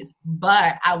sideways.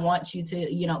 But I want you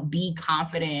to, be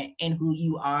confident in who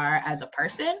you are as a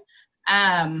person.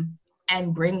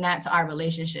 And bring that to our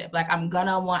relationship. Like I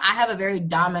have a very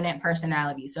dominant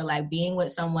personality. So like being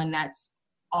with someone that's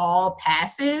all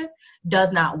passive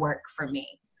does not work for me.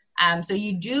 So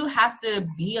you do have to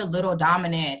be a little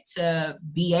dominant to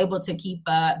be able to keep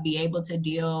up, be able to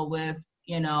deal with,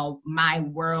 my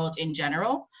world in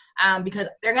general. Because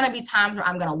there are going to be times where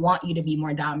I'm going to want you to be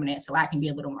more dominant so I can be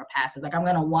a little more passive. Like I'm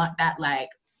going to want that like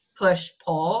push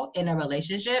pull in a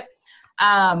relationship.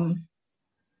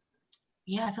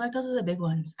 Yeah, I feel like those are the big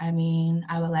ones. I mean,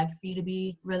 I would like for you to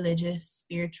be religious,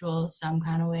 spiritual, some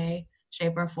kind of way,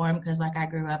 shape or form, because like I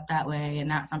grew up that way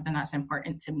and that's something that's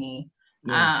important to me.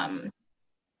 Yeah.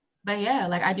 But yeah,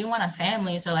 like I do want a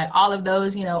family. So like all of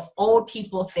those, old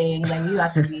people things, like I'm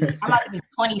about to be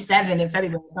 27 in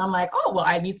February. So I'm like, oh, well,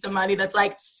 I need somebody that's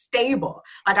like stable.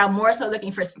 Like I'm more so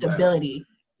looking for stability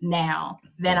now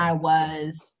than I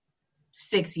was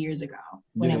 6 years ago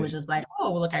when it was just like, oh,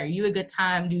 well, look, are you a good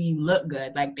time? Do you look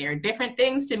good? Like there are different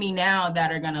things to me now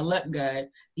that are going to look good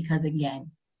because again,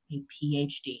 a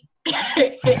PhD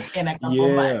in a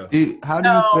couple months. How do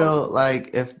you feel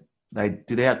like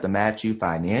do they have to match you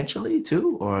financially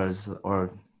too? Or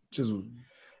just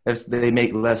if they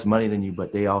make less money than you,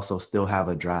 but they also still have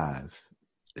a drive?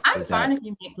 I'm fine if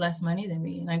you make less money than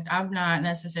me. Like, I'm not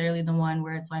necessarily the one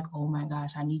where it's like, oh my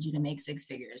gosh, I need you to make 6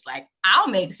 figures. Like, I'll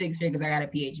make 6 figures. I got a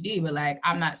PhD, but like,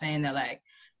 I'm not saying that like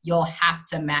you'll have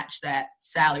to match that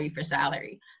salary for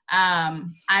salary.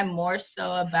 I'm more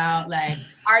so about like,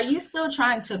 are you still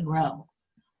trying to grow?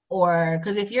 Or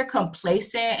because if you're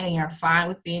complacent and you're fine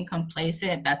with being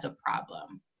complacent, that's a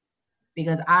problem.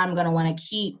 Because I'm going to want to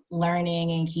keep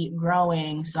learning and keep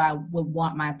growing. So I would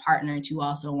want my partner to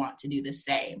also want to do the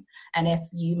same. And if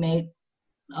you make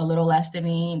a little less than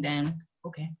me, then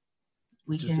okay.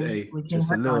 We can a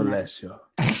little less, y'all.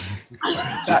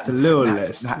 Just a little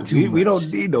less. Not too much. We don't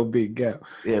need no big gap.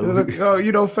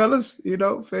 Yeah, fellas,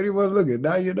 if anyone looking,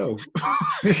 now you know. Now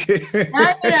you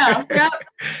know. Yep.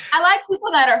 I like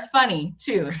people that are funny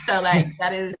too. So like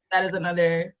that is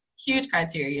another huge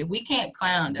criteria. If we can't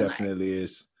clown, then definitely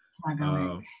is. my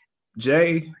God.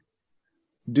 Jay,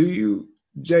 do you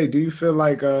feel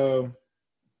like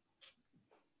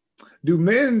do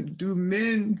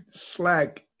men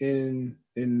slack in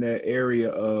that area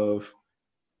of,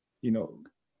 you know,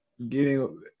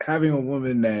 having a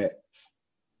woman that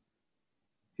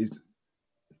is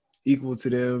equal to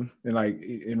them and like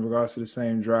in regards to the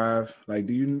same drive? Like,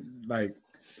 do you like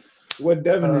what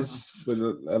Devin is? What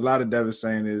a lot of Devin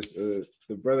saying is the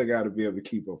brother got to be able to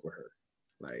keep up with her.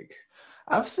 Like,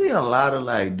 I've seen a lot of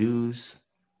like dudes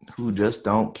who just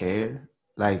don't care,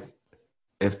 like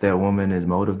if their woman is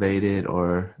motivated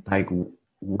or like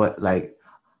what, like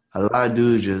a lot of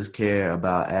dudes just care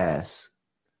about ass.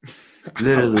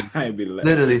 Literally,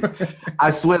 literally.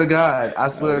 I swear to God, I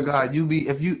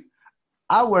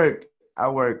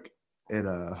work in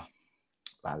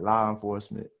like law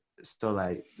enforcement. So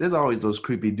like, there's always those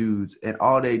creepy dudes, and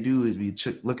all they do is be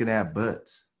looking at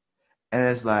butts, and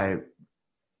it's like,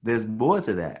 there's more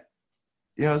to that.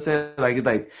 You know what I'm saying?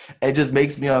 Like it just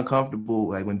makes me uncomfortable.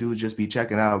 Like when dudes just be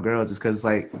checking out girls, it's because it's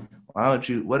like, why don't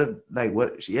you? What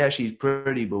if yeah, she's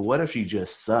pretty, but what if she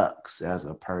just sucks as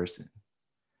a person?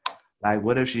 Like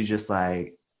what if she's just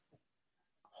like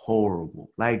horrible?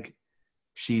 Like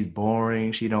she's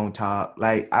boring. She don't talk.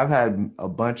 Like I've had a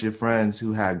bunch of friends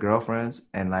who had girlfriends,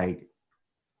 and like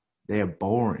they're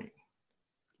boring.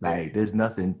 Like there's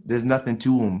nothing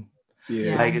to them.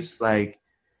 Yeah. Like it's like,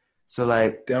 so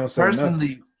like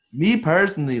personally,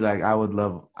 like I would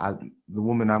love the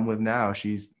woman I'm with now.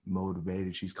 She's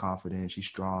motivated. She's confident. She's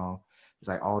strong. It's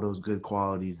like all those good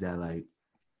qualities that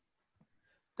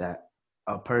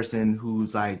a person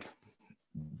who's like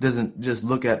doesn't just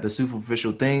look at the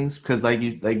superficial things, because like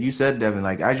you said, Devin,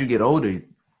 like as you get older,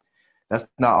 that's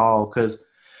not all, because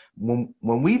when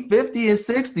we 50 and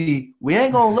 60, we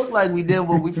ain't gonna look like we did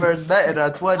when we first met in our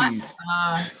 20s.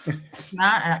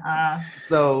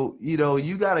 So you know,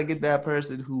 you gotta get that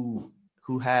person who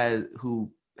has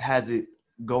it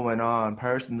going on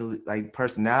personally, like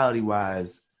personality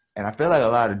wise. And I feel like a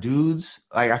lot of dudes,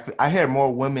 like I hear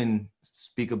more women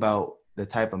speak about the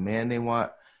type of man they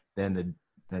want than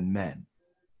men.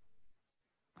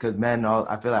 Because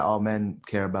I feel like all men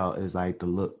care about is like the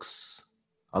looks.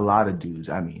 A lot of dudes,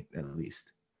 I mean, at least.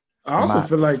 I also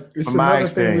feel like it's another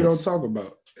thing we don't talk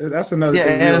about. That's another thing.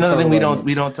 Yeah, and another thing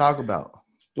we don't talk about.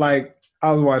 Like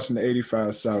I was watching the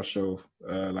 85 South show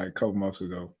like a couple months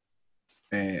ago,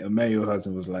 and Emmanuel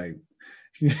Hudson was like,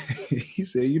 he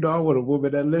said, you know, I want a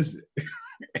woman that listens.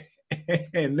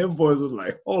 And them boys was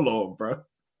like, hold on, bro.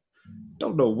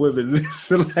 Don't know women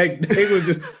listen. Like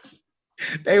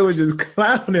they were just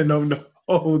clowning them the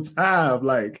whole time.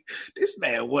 Like, this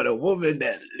man want a woman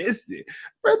that listen.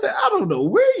 Brother, I don't know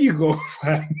where you gonna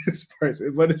find this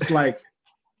person, but it's like,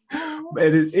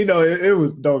 man, it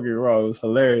was, don't get me wrong, it was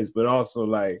hilarious, but also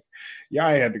like, y'all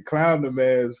had to clown the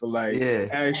man for like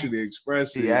actually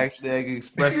expressing. He actually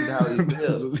expressing how he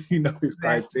feels. You know, his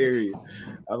criteria.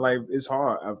 It's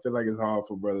hard. I feel like it's hard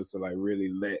for brothers to like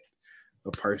really let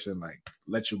a person like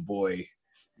let your boy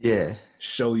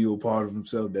show you a part of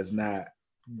himself that's not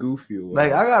goofy or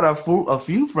like I got a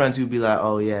few friends who be like,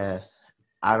 oh yeah,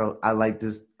 I like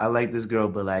this girl,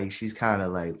 but like she's kind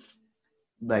of like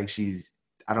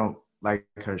I don't like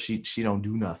her, she don't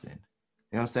do nothing.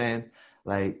 You know what I'm saying?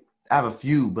 Like I have a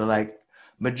few, but like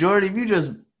majority, if you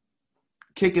just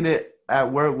kicking it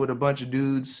at work with a bunch of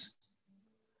dudes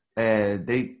and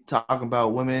they talk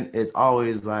about women, it's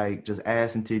always like just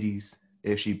ass and titties.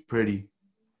 If she pretty,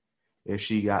 if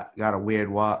she got a weird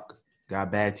walk,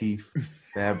 got bad teeth,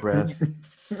 bad breath,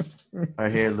 her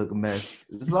hair look a mess.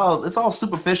 It's all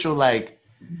superficial, like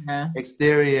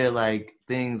exterior, like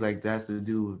things like that's to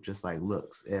do with just like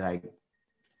looks. And like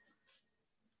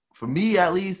for me,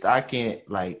 at least, I can't,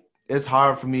 like, it's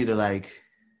hard for me to like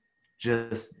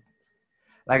just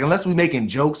like, unless we making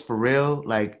jokes for real,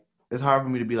 like it's hard for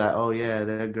me to be like, oh yeah,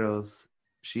 that girl's,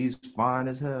 she's fine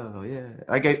as hell. Yeah.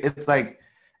 Like it's like,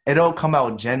 it don't come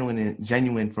out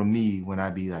genuine from me when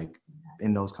I be like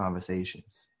in those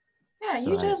conversations. Yeah, so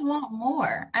you just want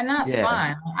more. And that's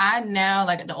fine. I now,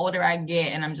 like the older I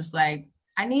get, and I'm just like,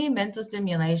 I need mental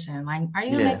stimulation. Like, are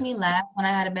you gonna make me laugh when I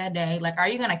had a bad day? Like, are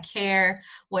you gonna care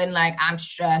when like I'm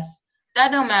stressed?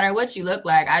 That don't matter what you look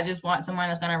like. I just want someone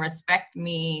that's gonna respect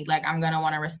me. Like I'm gonna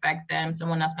want to respect them.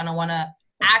 Someone that's gonna want to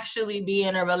actually be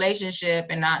in a relationship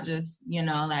and not just, you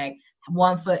know, like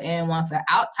 1 foot in, 1 foot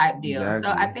out type deal. Exactly.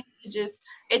 So I think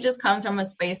it just comes from a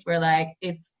space where like,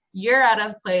 if you're at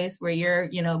a place where you're,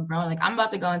 you know, growing. Like I'm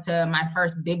about to go into my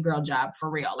first big girl job for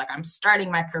real. Like I'm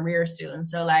starting my career soon.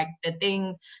 So like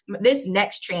this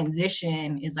next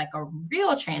transition is like a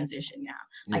real transition now.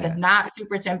 Like it's not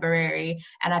super temporary.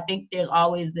 And I think there's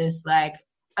always this like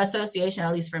association,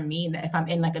 at least for me, that if I'm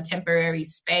in like a temporary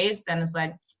space, then it's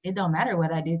like, it don't matter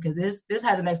what I do because this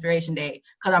has an expiration date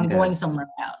because I'm going somewhere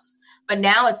else. But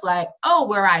now it's like, oh,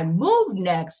 where I move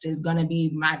next is going to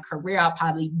be my career. I'll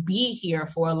probably be here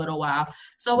for a little while.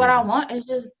 So what I want is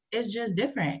just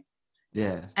different.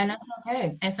 Yeah. And that's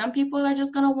okay. And some people are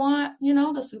just going to want, you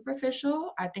know, the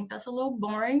superficial. I think that's a little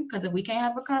boring because if we can't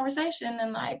have a conversation,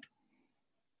 then like,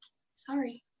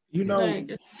 sorry. You know,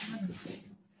 like,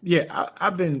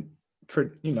 I've been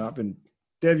Dev, you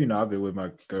know, I've been with my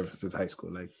girlfriend since high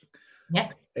school. Like,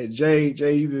 and Jay,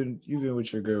 you've been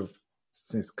with your girl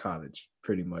since college,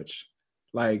 pretty much.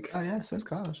 Like, oh yeah, since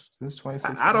college, since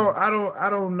 2016. I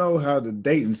don't know how the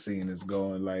dating scene is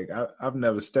going. Like, I've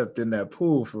never stepped in that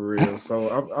pool for real.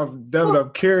 So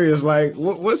I'm curious. Like,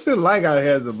 what's it like out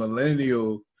here as a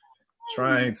millennial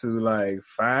trying to like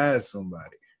find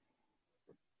somebody?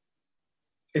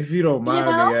 If you don't mind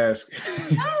me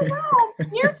asking. No,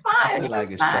 you're fine.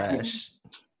 Like it's trash.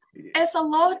 It's a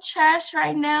little trash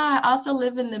right now. I also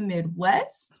live in the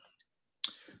Midwest.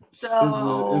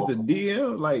 So is the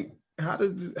DM like how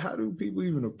do people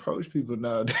even approach people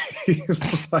nowadays?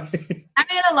 Like, I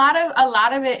mean, a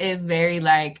lot of it is very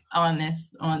like on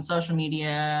social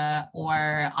media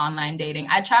or online dating.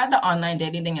 I tried the online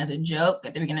dating thing as a joke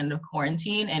at the beginning of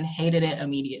quarantine and hated it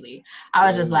immediately. I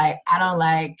was just like, I don't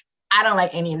like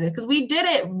any of this because we did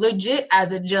it legit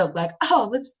as a joke. Like,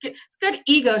 oh, it's good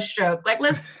ego stroke. Like,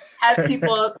 let's have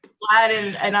people slide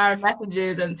in our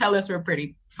messages and tell us we're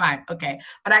pretty fine. Okay.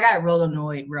 But I got real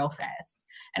annoyed real fast.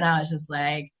 And I was just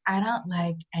like, I don't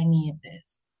like any of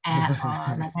this at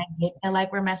all. Like, I get that,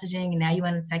 like, we're messaging and now you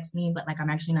want to text me, but like, I'm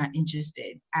actually not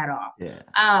interested at all. Yeah.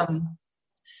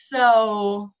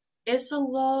 So it's a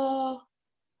little,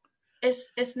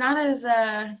 it's not as,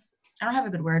 I don't have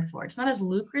a good word for it. It's not as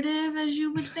lucrative as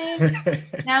you would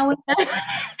think now with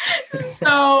that.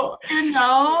 So, you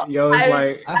know. Yo,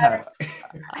 it's I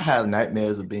have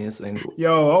nightmares of being single.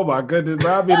 Yo, oh my goodness,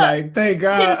 bro. I'll be like, thank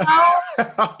God.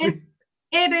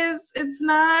 You know, it's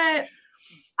not.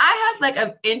 I have like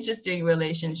an interesting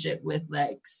relationship with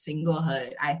like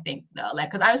singlehood, I think though.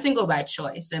 Like, cause I'm single by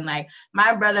choice. And like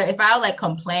my brother, if I like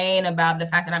complain about the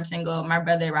fact that I'm single, my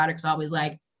brother Roderick's always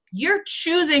like, you're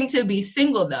choosing to be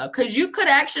single though, because you could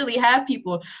actually have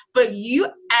people, but you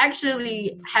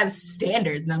actually have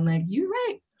standards. And I'm like, you're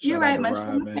right. You're right. Much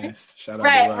man.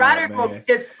 Right. Roderick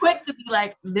is quick to be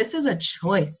like, this is a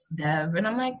choice, Dev. And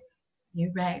I'm like,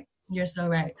 you're right. You're so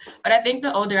right. But I think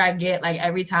the older I get, like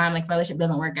every time like fellowship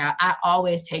doesn't work out, I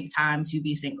always take time to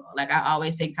be single. Like I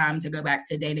always take time to go back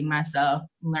to dating myself,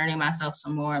 learning myself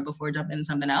some more before jumping into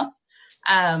something else.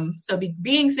 So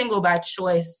being single by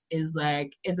choice is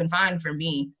like, it's been fine for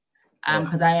me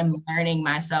because I am learning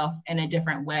myself in a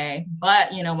different way.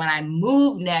 But, you know, when I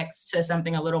move next to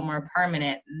something a little more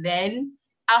permanent, then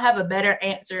I'll have a better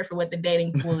answer for what the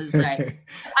dating pool is like.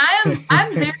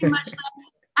 I'm very much like,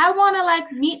 I want to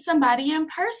like meet somebody in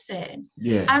person.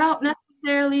 Yeah. I don't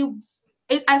necessarily,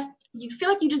 you feel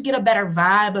like you just get a better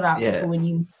vibe about people when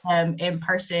you meet them in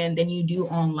person than you do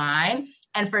online.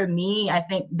 And for me, I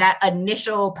think that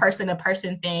initial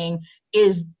person-to-person thing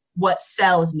is what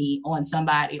sells me on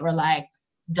somebody or like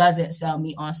doesn't sell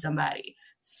me on somebody.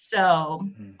 So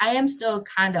I am still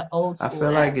kind of old school.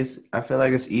 I feel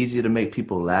like it's easier to make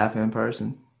people laugh in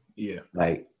person. Yeah.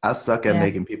 Like I suck at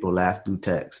making people laugh through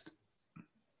text.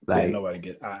 Like nobody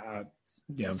get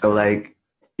so like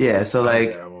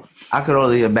I could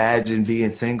only imagine being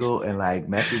single and like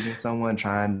messaging someone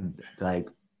trying to like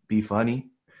be funny.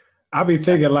 I'll be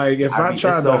thinking like if I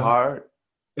try to holler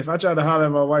at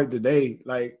my wife today,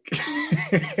 like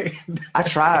I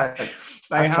tried.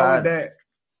 Like how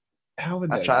would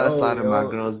that I tried to slide in my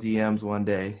girl's DMs one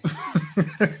day.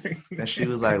 And she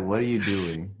was like, "What are you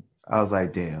doing?" I was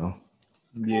like, "Damn."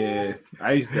 Yeah,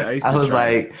 I used to I was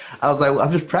like, well,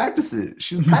 I'm just practicing.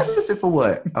 She's practicing for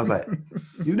what? I was like,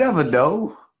 you never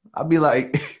know. I'd be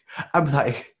like,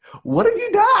 what if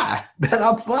you die? Then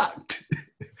I'm fucked.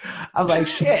 I'm like,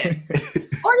 shit.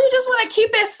 Or you just want to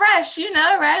keep it fresh, you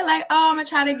know, right? Like, oh, I'm gonna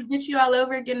try to get you all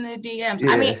over again in the DMs.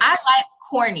 Yeah. I mean, I like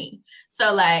corny.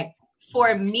 So like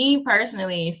for me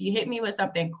personally, if you hit me with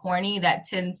something corny, that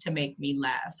tends to make me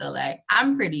laugh. So like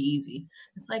I'm pretty easy.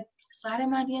 It's like slide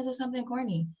in my DMs with something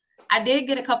corny. I did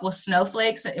get a couple of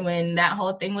snowflakes when that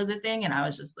whole thing was a thing, and I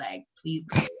was just like, please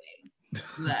go away.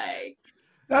 Like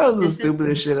that was the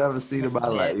stupidest shit I've ever seen in my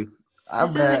life.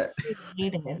 This isn't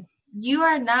creative. You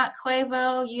are not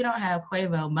Quavo. You don't have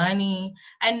Quavo money.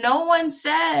 And no one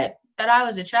said that I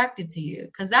was attracted to you.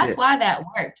 Because that's why that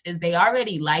worked, is they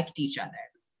already liked each other.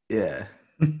 Yeah.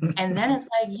 And then it's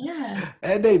like, yeah.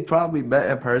 And they probably met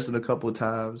in person a couple of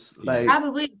times. Like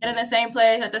probably been in the same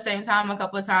place at the same time a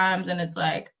couple of times. And it's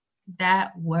like,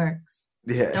 that works.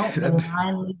 Yeah. Don't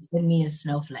blindly send me a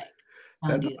snowflake.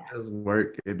 Don't do that. Doesn't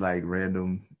work in like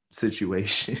random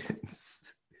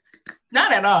situations.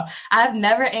 Not at all. I've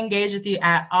never engaged with you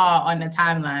at all on the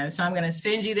timeline. So I'm going to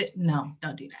send you no,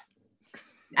 don't do that.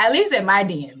 At least in my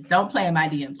DMs. Don't play in my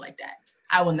DMs like that.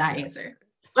 I will not answer.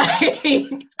 Like,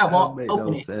 I won't make open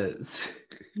no it. sense.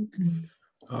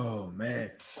 Oh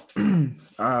man.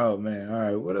 Oh man. All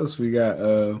right. What else we got?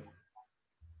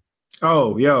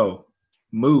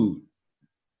 Mood.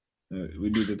 We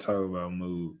need to talk about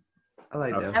mood. I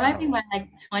like that. That might be my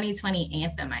 2020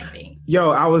 anthem, I think.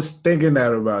 Yo, I was thinking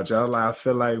that about you. I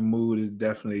feel like mood is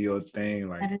definitely your thing.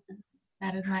 Like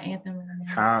that is my anthem right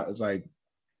now.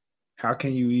 How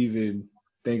can you even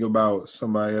think about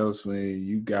somebody else when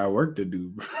you got work to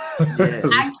do? Yeah.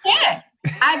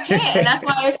 I can't. And that's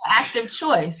why it's an active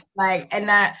choice. Like, and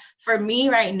that for me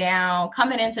right now,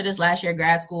 coming into this last year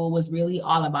grad school was really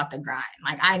all about the grind.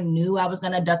 Like, I knew I was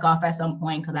going to duck off at some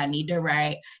point because I need to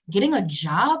write. Getting a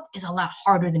job is a lot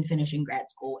harder than finishing grad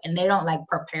school. And they don't like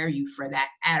prepare you for that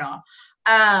at all.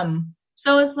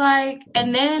 So it's like,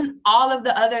 and then all of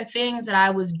the other things that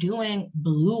I was doing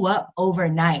blew up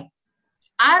overnight.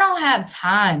 I don't have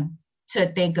time to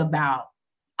think about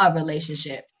a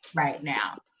relationship right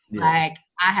now. Yeah. Like,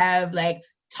 I have like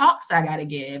talks I gotta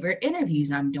give or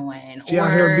interviews I'm doing. She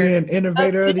out here being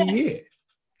innovator of the year.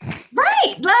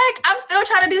 Right. Like, I'm still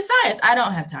trying to do science. I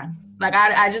don't have time. Like,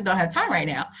 I just don't have time right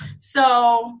now.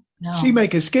 So no. She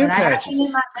making skin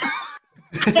patches.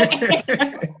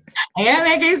 I am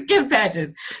making skin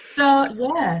patches. So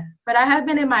yeah. But I have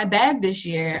been in my bag this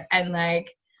year and like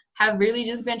have really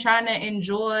just been trying to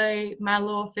enjoy my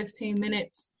little 15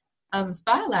 minutes of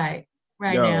spotlight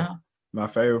now. My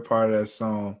favorite part of that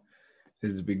song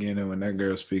is the beginning when that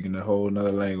girl's speaking a whole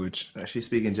nother language. She's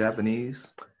speaking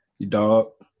Japanese. You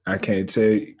dog, I can't tell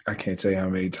you how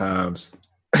many times.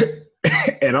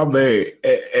 And I'm married.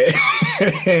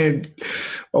 And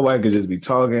my wife could just be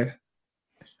talking.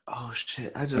 Oh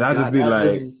shit! I just be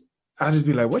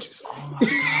like, what you say? Oh my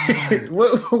God.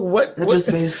 what? That just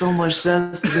made so much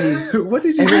sense to me. What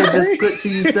did you say? And then just clicked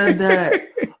till you said that.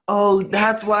 Oh,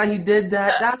 that's why he did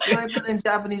that. That's why he put in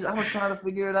Japanese. I was trying to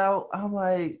figure it out. I'm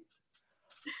like,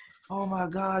 oh my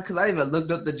God. Because I even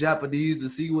looked up the Japanese to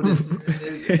see what it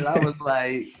said. And I was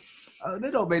like, oh,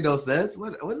 that don't make no sense.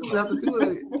 What does it have to do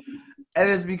with it? And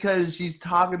it's because she's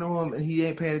talking to him and he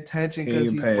ain't paying attention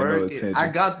because he's working. I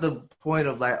got the point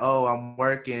of like, oh, I'm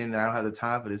working and I don't have the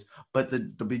time for this. But the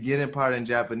beginning part in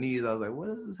Japanese, I was like, what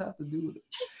does this have to do with it?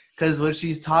 Because when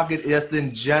she's talking, just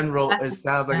in general, it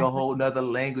sounds like a whole nother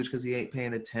language because he ain't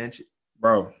paying attention.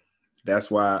 Bro, that's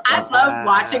why. I love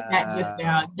watching that just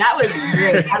now. That was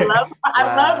great.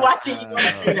 I love watching you want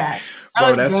to do that.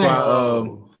 Bro,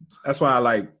 that's why I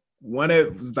like when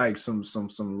it was like some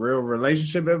real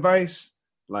relationship advice,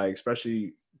 like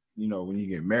especially, when you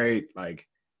get married, like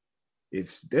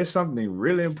if there's something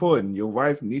really important your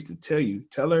wife needs to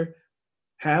tell her,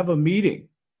 have a meeting.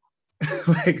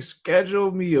 Like, schedule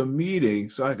me a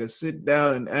meeting so I can sit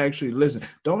down and actually listen.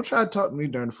 Don't try to talk to me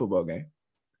during the football game.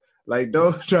 Like,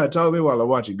 don't try to talk to me while I'm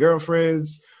watching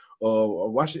Girlfriends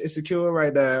or watching Insecure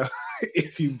right now.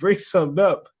 If you bring something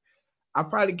up, I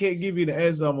probably can't give you the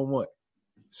answer I want.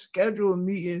 Schedule a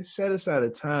meeting, set aside a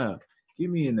time. Give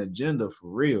me an agenda for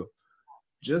real,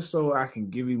 just so I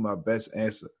can give you my best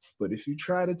answer. But if you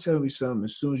try to tell me something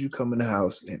as soon as you come in the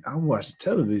house and I'm watching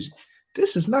television,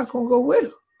 this is not going to go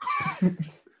well.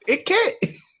 It can't.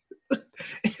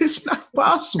 It's not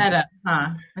possible. Setup, huh?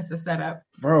 It's a setup.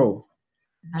 Bro,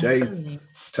 that's Jay,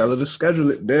 tell her to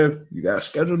schedule it. Dev, you got to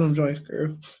schedule them joints,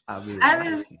 girl. That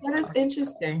is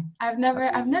interesting. I've never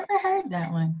heard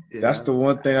that one. That's the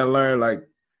one thing I learned. Like,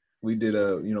 we did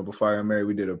before I got married,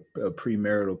 we did a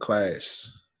premarital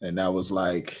class. And that was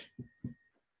like,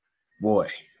 boy,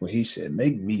 when he said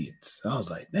make meetings, I was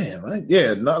like, damn,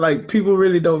 not like people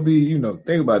really don't be,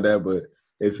 think about that. But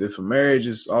if a marriage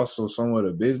is also somewhat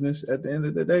a business at the end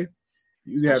of the day,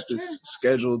 you have to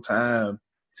schedule time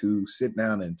to sit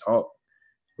down and talk.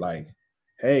 Like,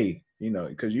 hey,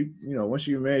 because once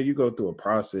you're married, you go through a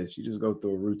process. You just go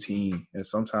through a routine, and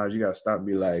sometimes you gotta stop and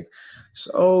be like,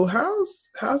 so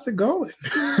how's it going?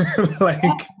 Like,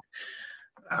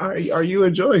 are you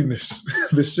enjoying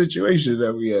this situation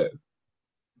that we have?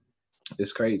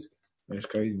 It's crazy. It's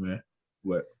crazy, man.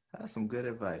 What? That's some good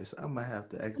advice. I might have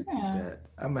to execute Yeah. that.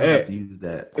 I might have to use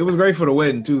that. It was great for the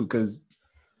wedding too, because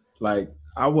like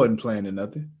I wasn't planning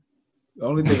nothing. The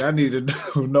only thing I needed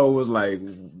to know was like,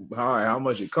 all right, how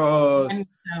much it costs.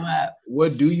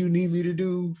 What do you need me to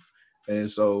do?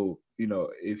 And so, you know,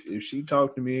 if she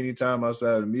talked to me anytime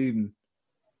outside of the meeting,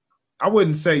 I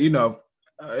wouldn't say, you know,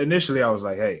 initially I was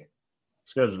like, hey,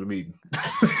 schedule the meeting.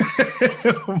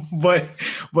 but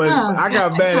I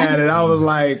got bad at it. I was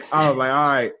like, all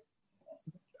right,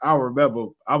 I'll remember.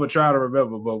 I would try to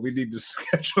remember, but we need to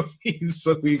schedule a meeting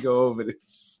so we go over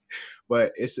this.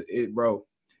 But bro,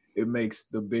 it makes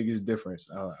the biggest difference.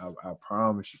 I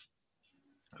promise you.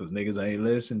 Because niggas ain't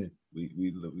listening.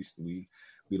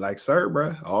 We like, sir,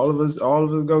 bro. All of us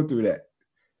go through that.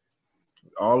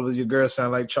 All of your girls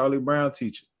sound like Charlie Brown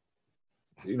teacher.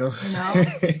 You know? No.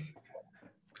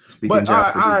 But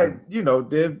I you know,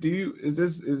 Dev, is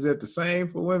it the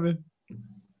same for women?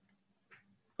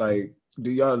 Like,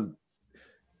 do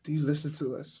you listen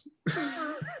to us?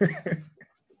 I mean,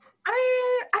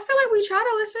 I feel like we try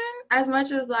to listen as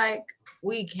much as like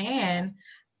we can.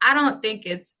 I don't think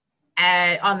it's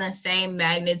on the same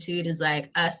magnitude as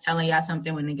like us telling y'all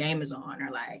something when the game is on,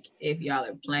 or like if y'all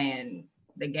are playing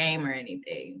the game or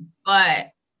anything.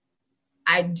 But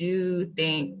I do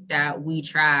think that we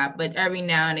try, but every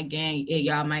now and again,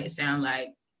 y'all might sound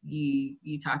like you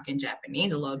talking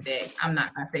Japanese a little bit. I'm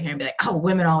not gonna sit here and be like, oh,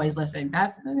 women always listen.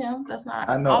 That's not.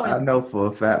 I know for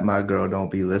a fact my girl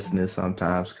don't be listening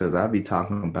sometimes because I be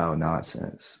talking about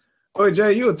nonsense. Oh,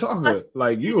 Jay, you a talker.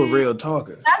 Like, you a real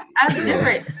talker. That's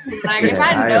different. Like, if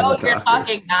I know you're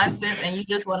talking nonsense and you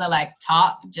just want to, like,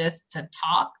 talk just to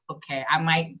talk, okay, I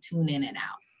might tune in and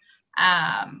out.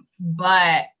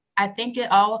 But I think it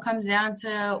all comes down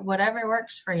to whatever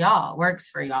works for y'all,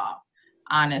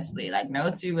 honestly. Like,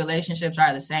 no two relationships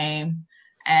are the same.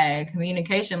 And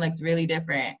communication looks really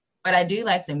different. But I do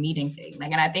like the meeting thing.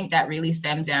 Like, and I think that really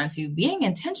stems down to being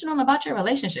intentional about your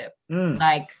relationship.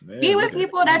 Be with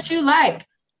people that you like.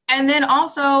 And then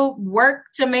also work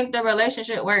to make the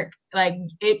relationship work. Like,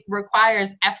 it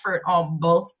requires effort on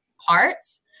both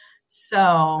parts.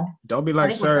 So don't be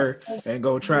like sir and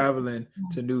go traveling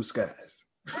to new skies.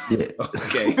 Yeah.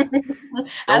 Okay.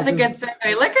 That's a good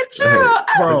segue. Look at you.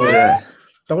 Bro, yeah.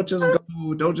 Don't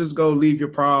just go leave your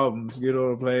problems, get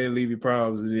on a plane, leave your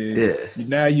problems, and then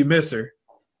now you miss her.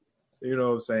 You know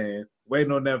what I'm saying?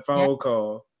 Waiting on that phone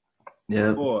call.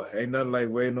 Yeah. Boy, ain't nothing like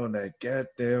waiting on that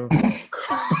goddamn phone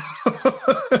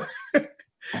call.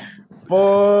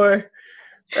 Boy.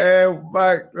 And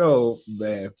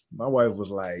my wife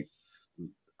was like,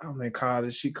 I'm in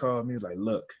college. She called me like,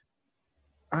 look,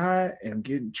 I am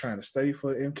trying to study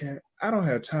for the MCAT. I don't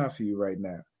have time for you right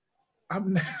now.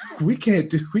 We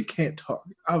can't talk.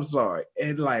 I'm sorry.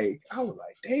 And like, I was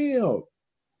like, damn.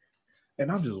 And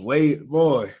I'm just waiting.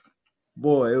 Boy,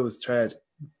 it was tragic.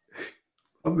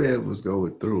 My man was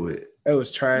going through it. It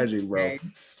was tragic, bro. It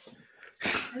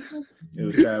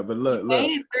was tragic. But look.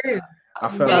 I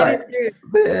felt like,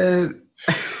 man,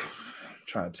 I'm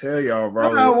trying to tell y'all, bro.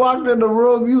 When I walked in the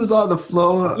room, you was on the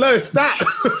floor. Look, stop.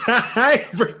 I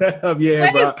ain't bring that up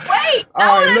yet, bro. Wait.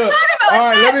 All right, look. All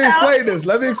right, let me explain this.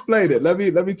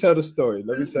 Let me tell the story.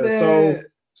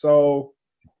 So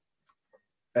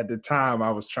at the time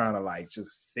I was trying to like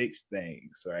just fix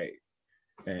things, right?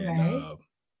 And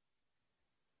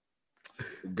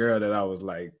the girl that I was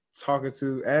like talking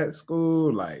to at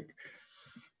school, like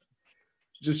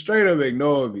just straight up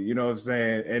ignored me, you know what I'm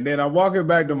saying? And then I'm walking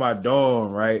back to my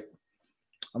dorm, right?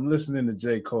 I'm listening to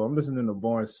J. Cole. I'm listening to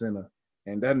Born Sinner.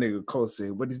 And that nigga Cole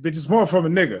said, but these bitches want from a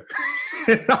nigga.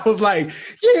 And I was like,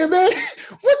 yeah, man,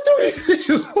 what do these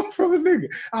bitches want from a nigga?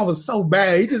 I was so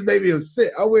bad. He just made me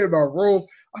upset. I went in my room.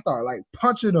 I started like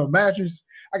punching a mattress.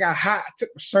 I got hot. I took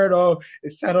my shirt off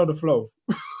and sat on the floor.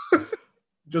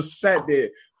 Just sat there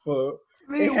for,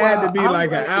 it had to be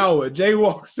like an hour. Jay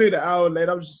walks in an hour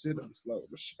later. I'm just sitting on the floor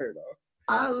with my shirt off.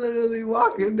 I literally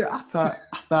walked in there. I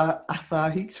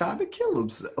thought he tried to kill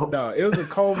himself. No, it was a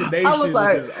culmination of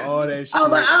just all that shit. I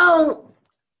was like, oh.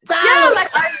 Yeah,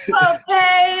 like, are you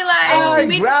okay? Like,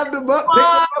 I grabbed him up, picked him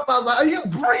up. I was like, are you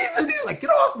breathing? He was like, get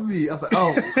off of me. I was like,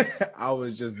 oh. I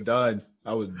was just done.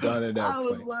 I was done at that point. I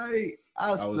was like,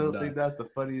 I still think that's the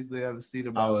funniest thing I've ever seen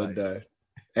in my life. I was done.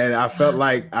 And I felt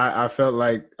like I felt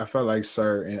like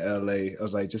sir in LA. I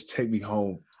was like, just take me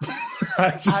home.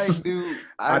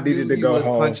 I needed to go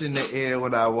home. Punching the air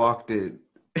when I walked in.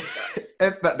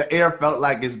 The air felt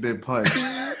like it's been punched.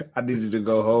 I needed to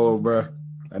go home, bro.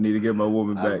 I need to get my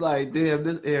woman back. I'm like, damn,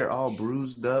 this air all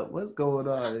bruised up. What's going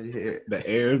on in here? The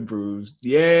air is bruised.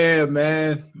 Yeah,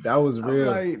 man. That was real.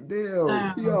 I'm like,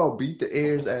 damn, he all beat the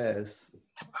air's ass.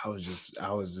 I was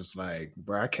just like,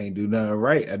 bro, I can't do nothing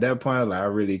right. At that point, like, I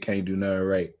really can't do nothing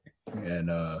right. And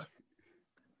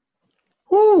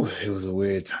it was a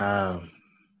weird time.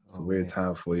 It's a weird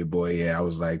time for you, boy. Yeah, I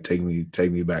was like, take me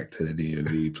back to the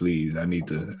DMV, please. I need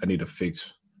to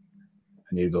fix.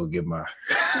 I need to go get my,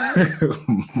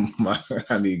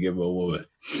 I need to get my woman.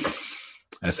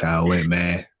 That's how it went,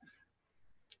 man.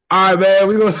 All right, man.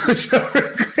 We're gonna switch up.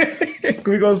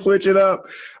 We're gonna switch it up.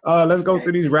 Let's go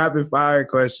through these rapid fire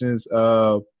questions.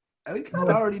 We kind of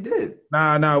already did.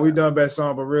 Nah, we done best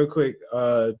song, but real quick,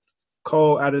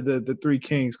 Cole, out of the three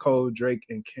kings, Cole, Drake,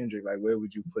 and Kendrick, like, where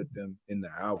would you put them in the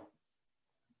album?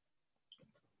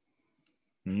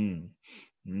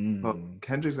 Well,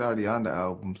 Kendrick's already on the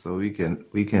album, so we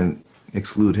can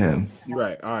exclude him. You're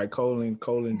right. All right, Cole and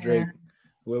Drake.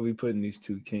 Where are we putting these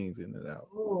two kings in the album?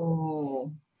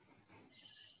 Oh,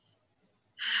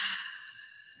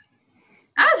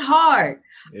 that's hard.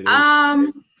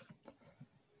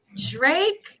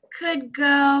 Drake could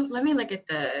go. Let me look at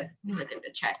the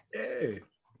check. Hey,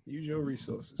 use your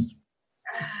resources.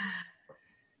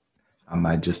 I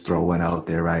might just throw one out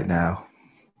there right now.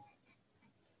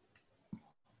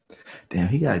 Damn,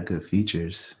 he got good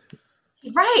features.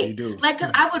 Right. He do. Like,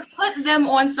 because I would put them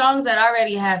on songs that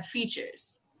already have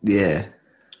features. Yeah.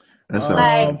 That's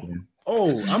like,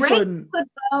 could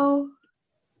go.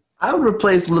 I would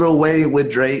replace Lil Wayne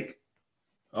with Drake.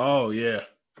 Oh, yeah.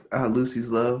 Lucy's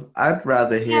Love. I'd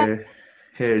rather hear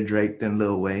Drake than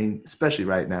Lil Wayne, especially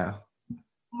right now.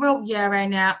 Right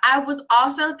now. I was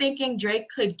also thinking Drake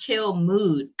could kill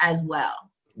Mood as well.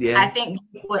 Yeah. I think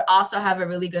he would also have a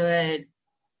really good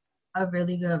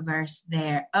verse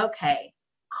there. Okay.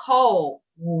 Cole.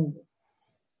 Ooh.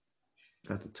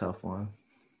 That's a tough one.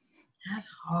 That's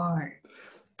hard.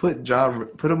 Put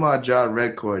him on John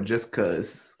Redcord just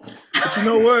cause. But you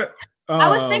know what? I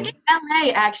was thinking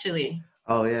LA actually.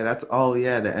 Oh yeah,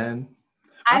 the end.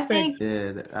 I think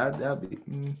that'd be.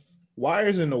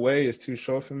 Wires in the Way is too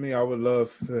short for me. I would love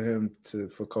for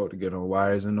Cole to get on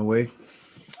Wires in the Way,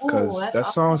 because that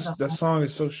song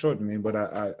is so short to me. But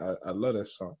I love that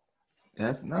song.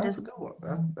 That's a good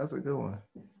one. That's a good one.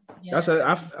 Yeah.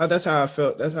 That's how I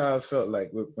felt. That's how I felt like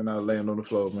when I was laying on the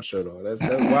floor with my shirt on. That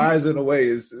Wires in the Way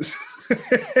is.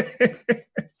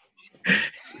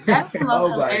 That's the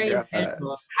most hilarious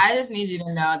visual. I just need you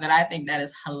to know that I think that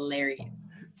is hilarious.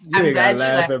 I'm glad you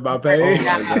laugh at my page.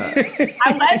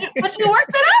 I'm glad but you worked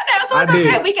it out now, so it's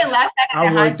okay. We can laugh at it.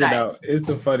 I worked it out. It's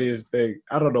the funniest thing.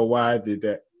 I don't know why I did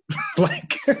that.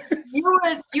 Like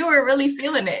you were really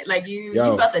feeling it. Like you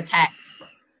felt the tap.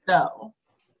 So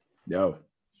yeah,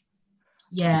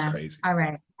 it's crazy. All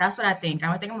right, that's what I think.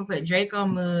 I think I'm gonna put Drake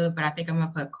on Mood, but I think I'm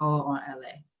gonna put Cole on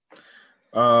LA.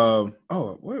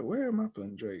 Where am I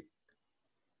putting Drake?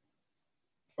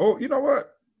 Oh, you know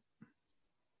what?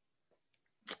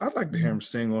 I'd like to hear him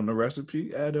sing on The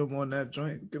Recipe. Add him on that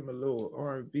joint. Give him a little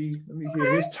R&B. Let me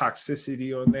hear his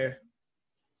toxicity on there.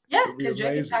 Yeah, because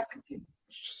Drake is toxic too.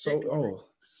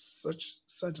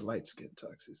 Such light skin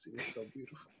toxicity. It's so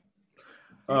beautiful.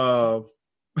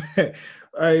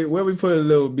 Hey, where we put a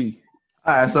Lil B?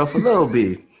 All right, so for Lil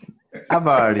B, I've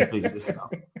already figured this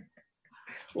out.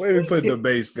 Where we put the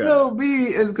bass guy? Lil B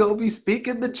is gonna be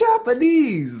speaking the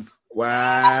Japanese.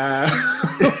 Wow.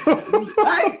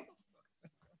 Right.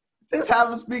 Just have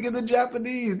him speaking the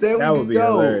Japanese. There that would be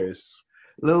hilarious.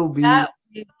 Lil B. That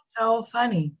would be so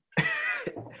funny. They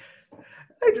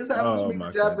just have him speak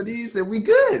the Japanese and we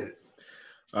good.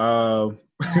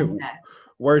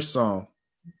 Worst song.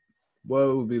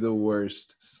 What would be the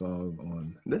worst song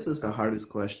on? This is the hardest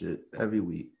question every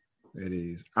week. It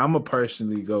is. I'm going to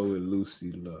personally go with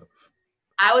Lucy Love.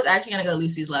 I was actually going to go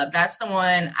Lucy's Love. That's the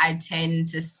one I tend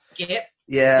to skip.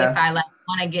 Yeah. If I want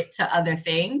to get to other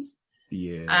things.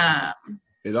 Yeah.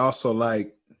 It also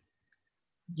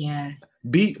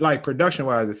beat, like, production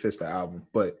wise, it fits the album,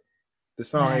 but the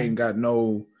song ain't got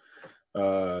no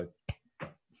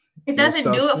it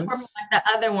doesn't do it for me like the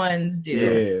other ones do.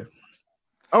 Yeah.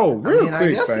 Oh, real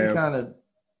quick, fam.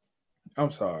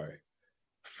 I'm sorry.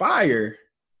 Fire.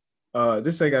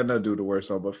 This ain't got nothing to do with the worst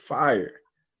song, but Fire.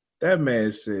 That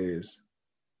man says,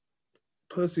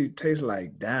 "Pussy tastes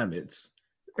like diamonds."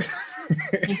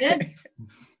 He did.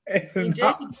 He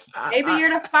did. Maybe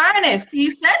you're the finest.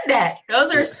 He said that.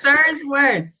 Those are Sir's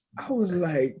words. I was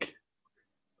like,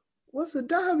 what's a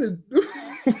diamond?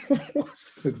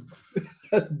 What's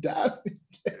a diamond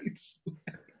taste like?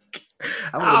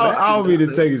 I don't mean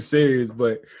to take it serious,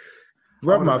 but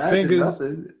rub my fingers.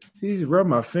 He's rub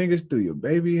my fingers through your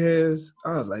baby hairs.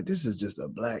 I was like, this is just a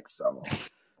black song.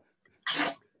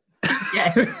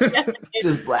 Yeah, it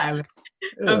is black.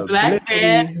 A black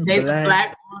man dates a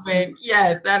black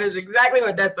Yes, that is exactly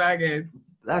what that song is.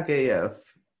 Black AF.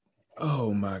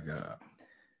 Oh my God.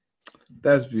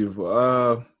 That's beautiful.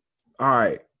 All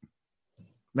right.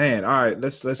 Man, all right.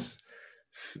 Let's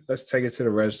take it to the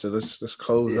register. Let's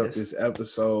close up this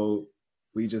episode.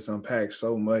 We just unpacked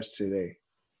so much today.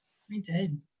 We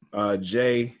did.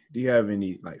 Jay, do you have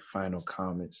any like final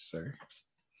comments, sir?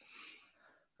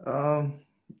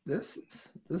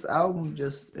 This album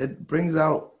just it brings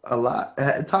out a lot.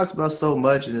 It talks about so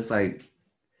much, and it's like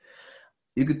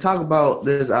you could talk about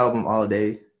this album all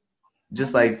day.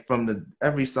 Just like from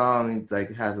every song, it's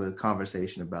like has a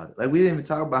conversation about it. Like we didn't even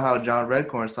talk about how John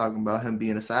Redcorn's talking about him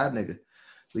being a side nigga.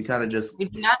 We kind of just we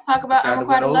did not talk about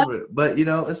went over it, but you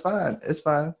know it's fine. It's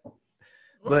fine.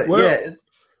 But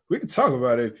we can talk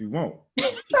about it if you want. No,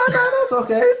 that's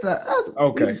okay. It's not.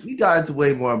 Okay. We got into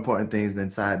way more important things than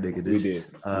side nigga. We did.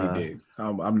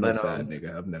 I'm no side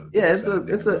nigga. I've never. Yeah, it's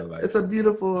a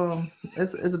beautiful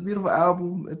it's a beautiful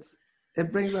album.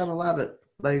 It brings out a lot of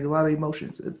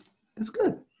emotions. It's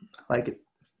good. I like it.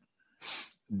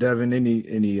 Devin,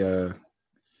 any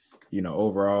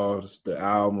overall just the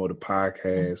album or the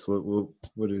podcast?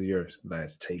 What are your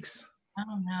last takes? I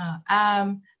don't know.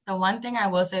 The one thing I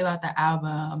will say about the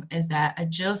album is that a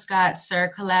Jill Scott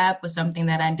Sir collab was something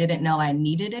that I didn't know I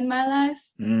needed in my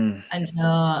life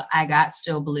until I got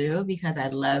Still Blue because I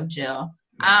love Jill.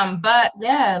 But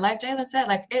yeah, like Jayla said,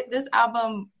 this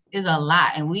album is a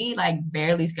lot, and we like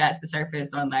barely scratched the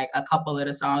surface on like a couple of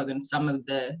the songs and some of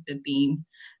the themes.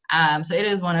 So it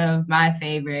is one of my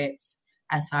favorites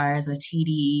as far as a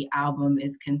TDE album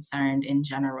is concerned in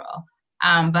general.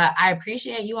 But I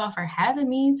appreciate you all for having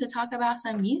me to talk about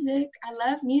some music. I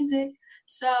love music.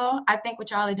 So I think what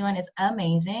y'all are doing is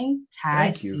amazing.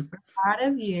 Ty, super proud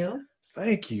of you.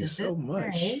 Thank you so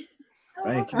much.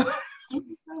 Thank you. You're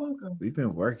welcome. We've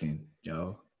been working,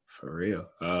 for real.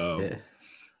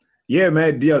 Yeah,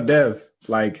 man. Dev,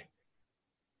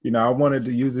 I wanted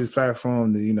to use this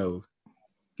platform to,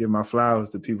 give my flowers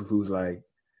to people who's like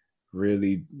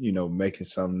really, making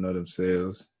something of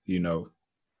themselves,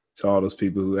 to all those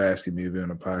people who asking me to be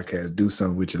on a podcast, do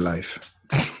something with your life.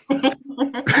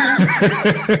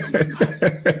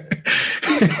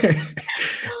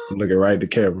 Looking right at the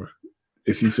camera.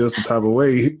 If you feel some type of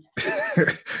way,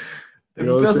 if you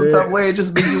feel some type of way, it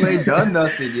just means you ain't done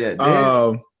nothing yet.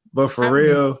 But for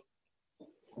real,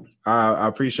 I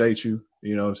appreciate you.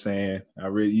 You know what I'm saying? I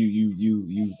really,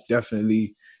 you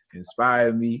definitely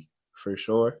inspired me for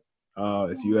sure.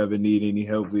 If you ever need any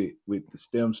help with the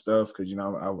STEM stuff, because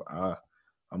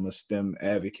I'm a STEM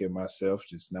advocate myself,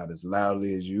 just not as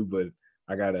loudly as you, but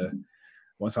I gotta.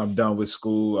 Once I'm done with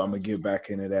school, I'm gonna get back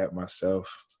into that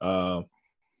myself. In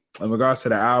regards to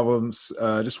the albums,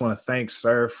 I just want to thank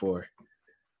Sir for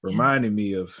reminding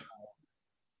me of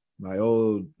my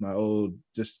old,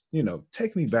 just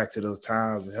take me back to those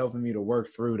times and helping me to work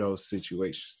through those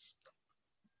situations.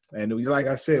 And like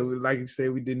you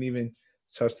said, we didn't even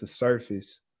touch the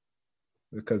surface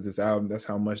because this album, that's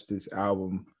how much this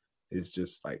album is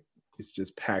just it's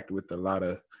just packed with a lot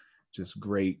of just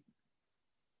great,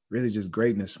 really just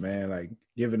greatness, man. Like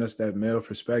giving us that male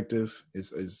perspective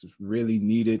is really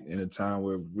needed in a time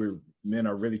where men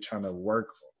are really trying to work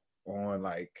on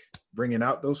like bringing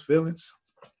out those feelings.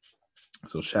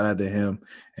 So shout out to him.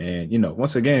 And,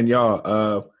 once again,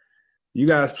 y'all, you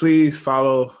guys please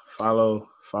follow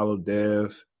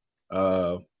Dev.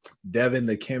 Devin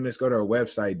the Chemist. Go to our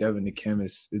website, Devin the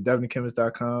Chemist. Is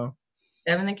devinthechemist.com?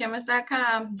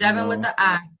 Devinthechemist.com. Devin with the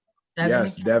I.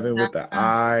 Devin with the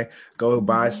I. Go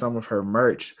buy some of her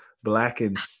merch. Black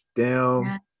and STEM.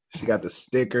 Yeah. She got the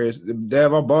stickers.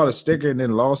 Dev, I bought a sticker and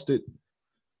then lost it.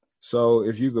 So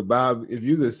if you could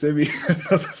send me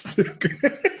another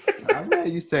sticker. I bet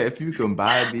you say if you can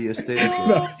buy me a sticker.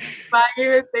 Buy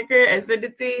you a sticker and send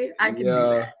it to you, I can do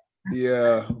that.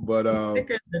 Yeah, but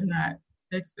stickers are not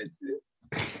expensive.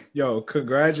 Yo,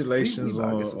 congratulations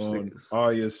on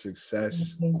all your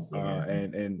success.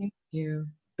 And thank you.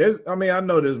 I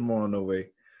know there's more on the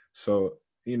way. So,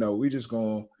 we just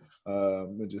gonna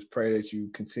just pray that you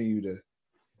continue to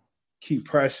keep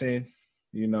pressing,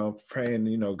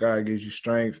 praying, God gives you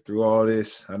strength through all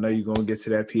this. I know you're gonna get to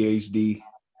that PhD.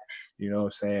 You know what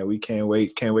I'm saying? We can't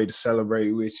wait to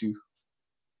celebrate with you.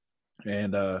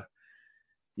 And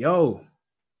yo,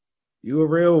 you a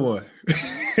real one.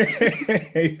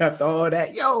 After all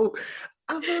that, yo,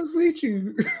 I was with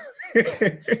you.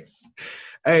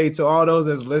 Hey, to all those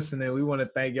that's listening, we want to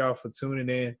thank y'all for tuning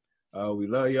in. We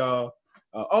love y'all.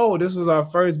 This was our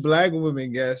first Black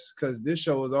woman guest because this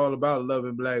show was all about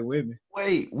loving Black women.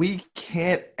 Wait, we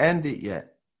can't end it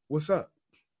yet. What's up?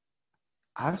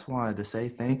 I just wanted to say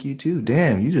thank you too.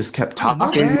 Damn, you just kept talking.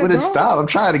 bad, You wouldn't bro. stop. I'm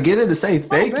trying to get in to say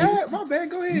thank you. My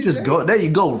bad. Go ahead. You just Jay. go there. You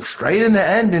go straight in the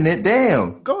ending it.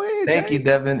 Damn. Go ahead. Thank Jay. you,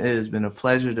 Devin. It has been a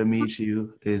pleasure to meet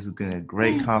you. It's been a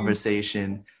great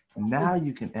conversation. Now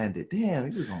you can end it. Damn,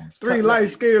 you just gonna 3 light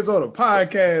skins on a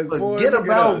podcast. Forget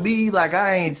about me like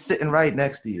I ain't sitting right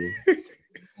next to you.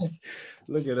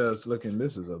 Look at us looking.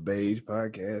 This is a beige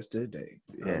podcast today.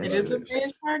 Yeah, It is a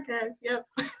beige podcast. Yep.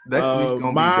 Next week's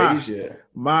gonna be beige. Yeah.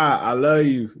 I love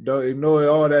you. Don't ignore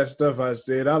all that stuff I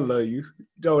said. I love you.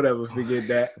 Don't ever forget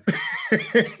that.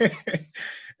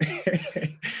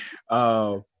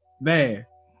 Man,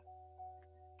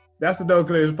 that's the No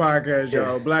Clearance podcast,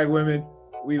 y'all. Black women,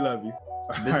 we love you.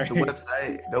 Visit the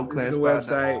website. No Clearance. The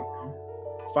website.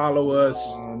 Follow us.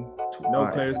 No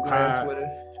Clearance Pod. Twitter.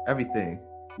 Everything.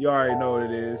 You already know what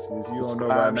it is. If you don't know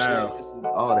by now,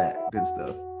 all that good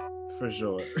stuff. For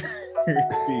sure.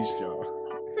 Peace, y'all.